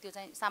छवि छ त्यो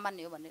चाहिँ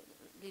सामान्य हो भन्ने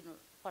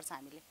लिनुपर्छ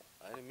हामीले।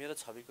 होइन, मेरो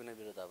छवि कुनै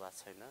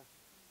विरोधाभास छैन।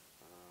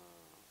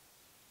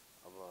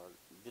 अब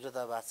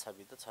विरोधाभास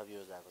छवि त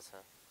छवियो जाएको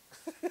छ।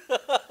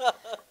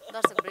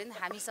 दर्शकवृन्द,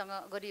 हामीसँग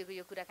गरिएको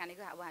यो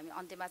कुराकानीको अब हामी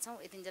अन्त्यमा छौँ।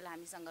 यतिन्जेल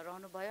हामीसँग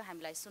रहनुभयो,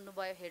 हामीलाई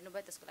सुन्नुभयो,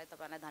 हेर्नुभयो, त्यसको लागि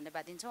तपाईँलाई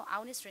धन्यवाद दिन्छौँ।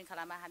 आउने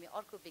श्रृङ्खलामा हामी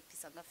अर्को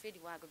व्यक्तिसँग फेरि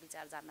उहाँको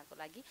विचार जान्नको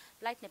लागि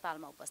लाइट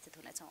नेपालमा उपस्थित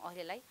हुनेछौँ।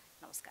 अहिलेलाई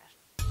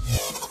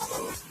नमस्कार।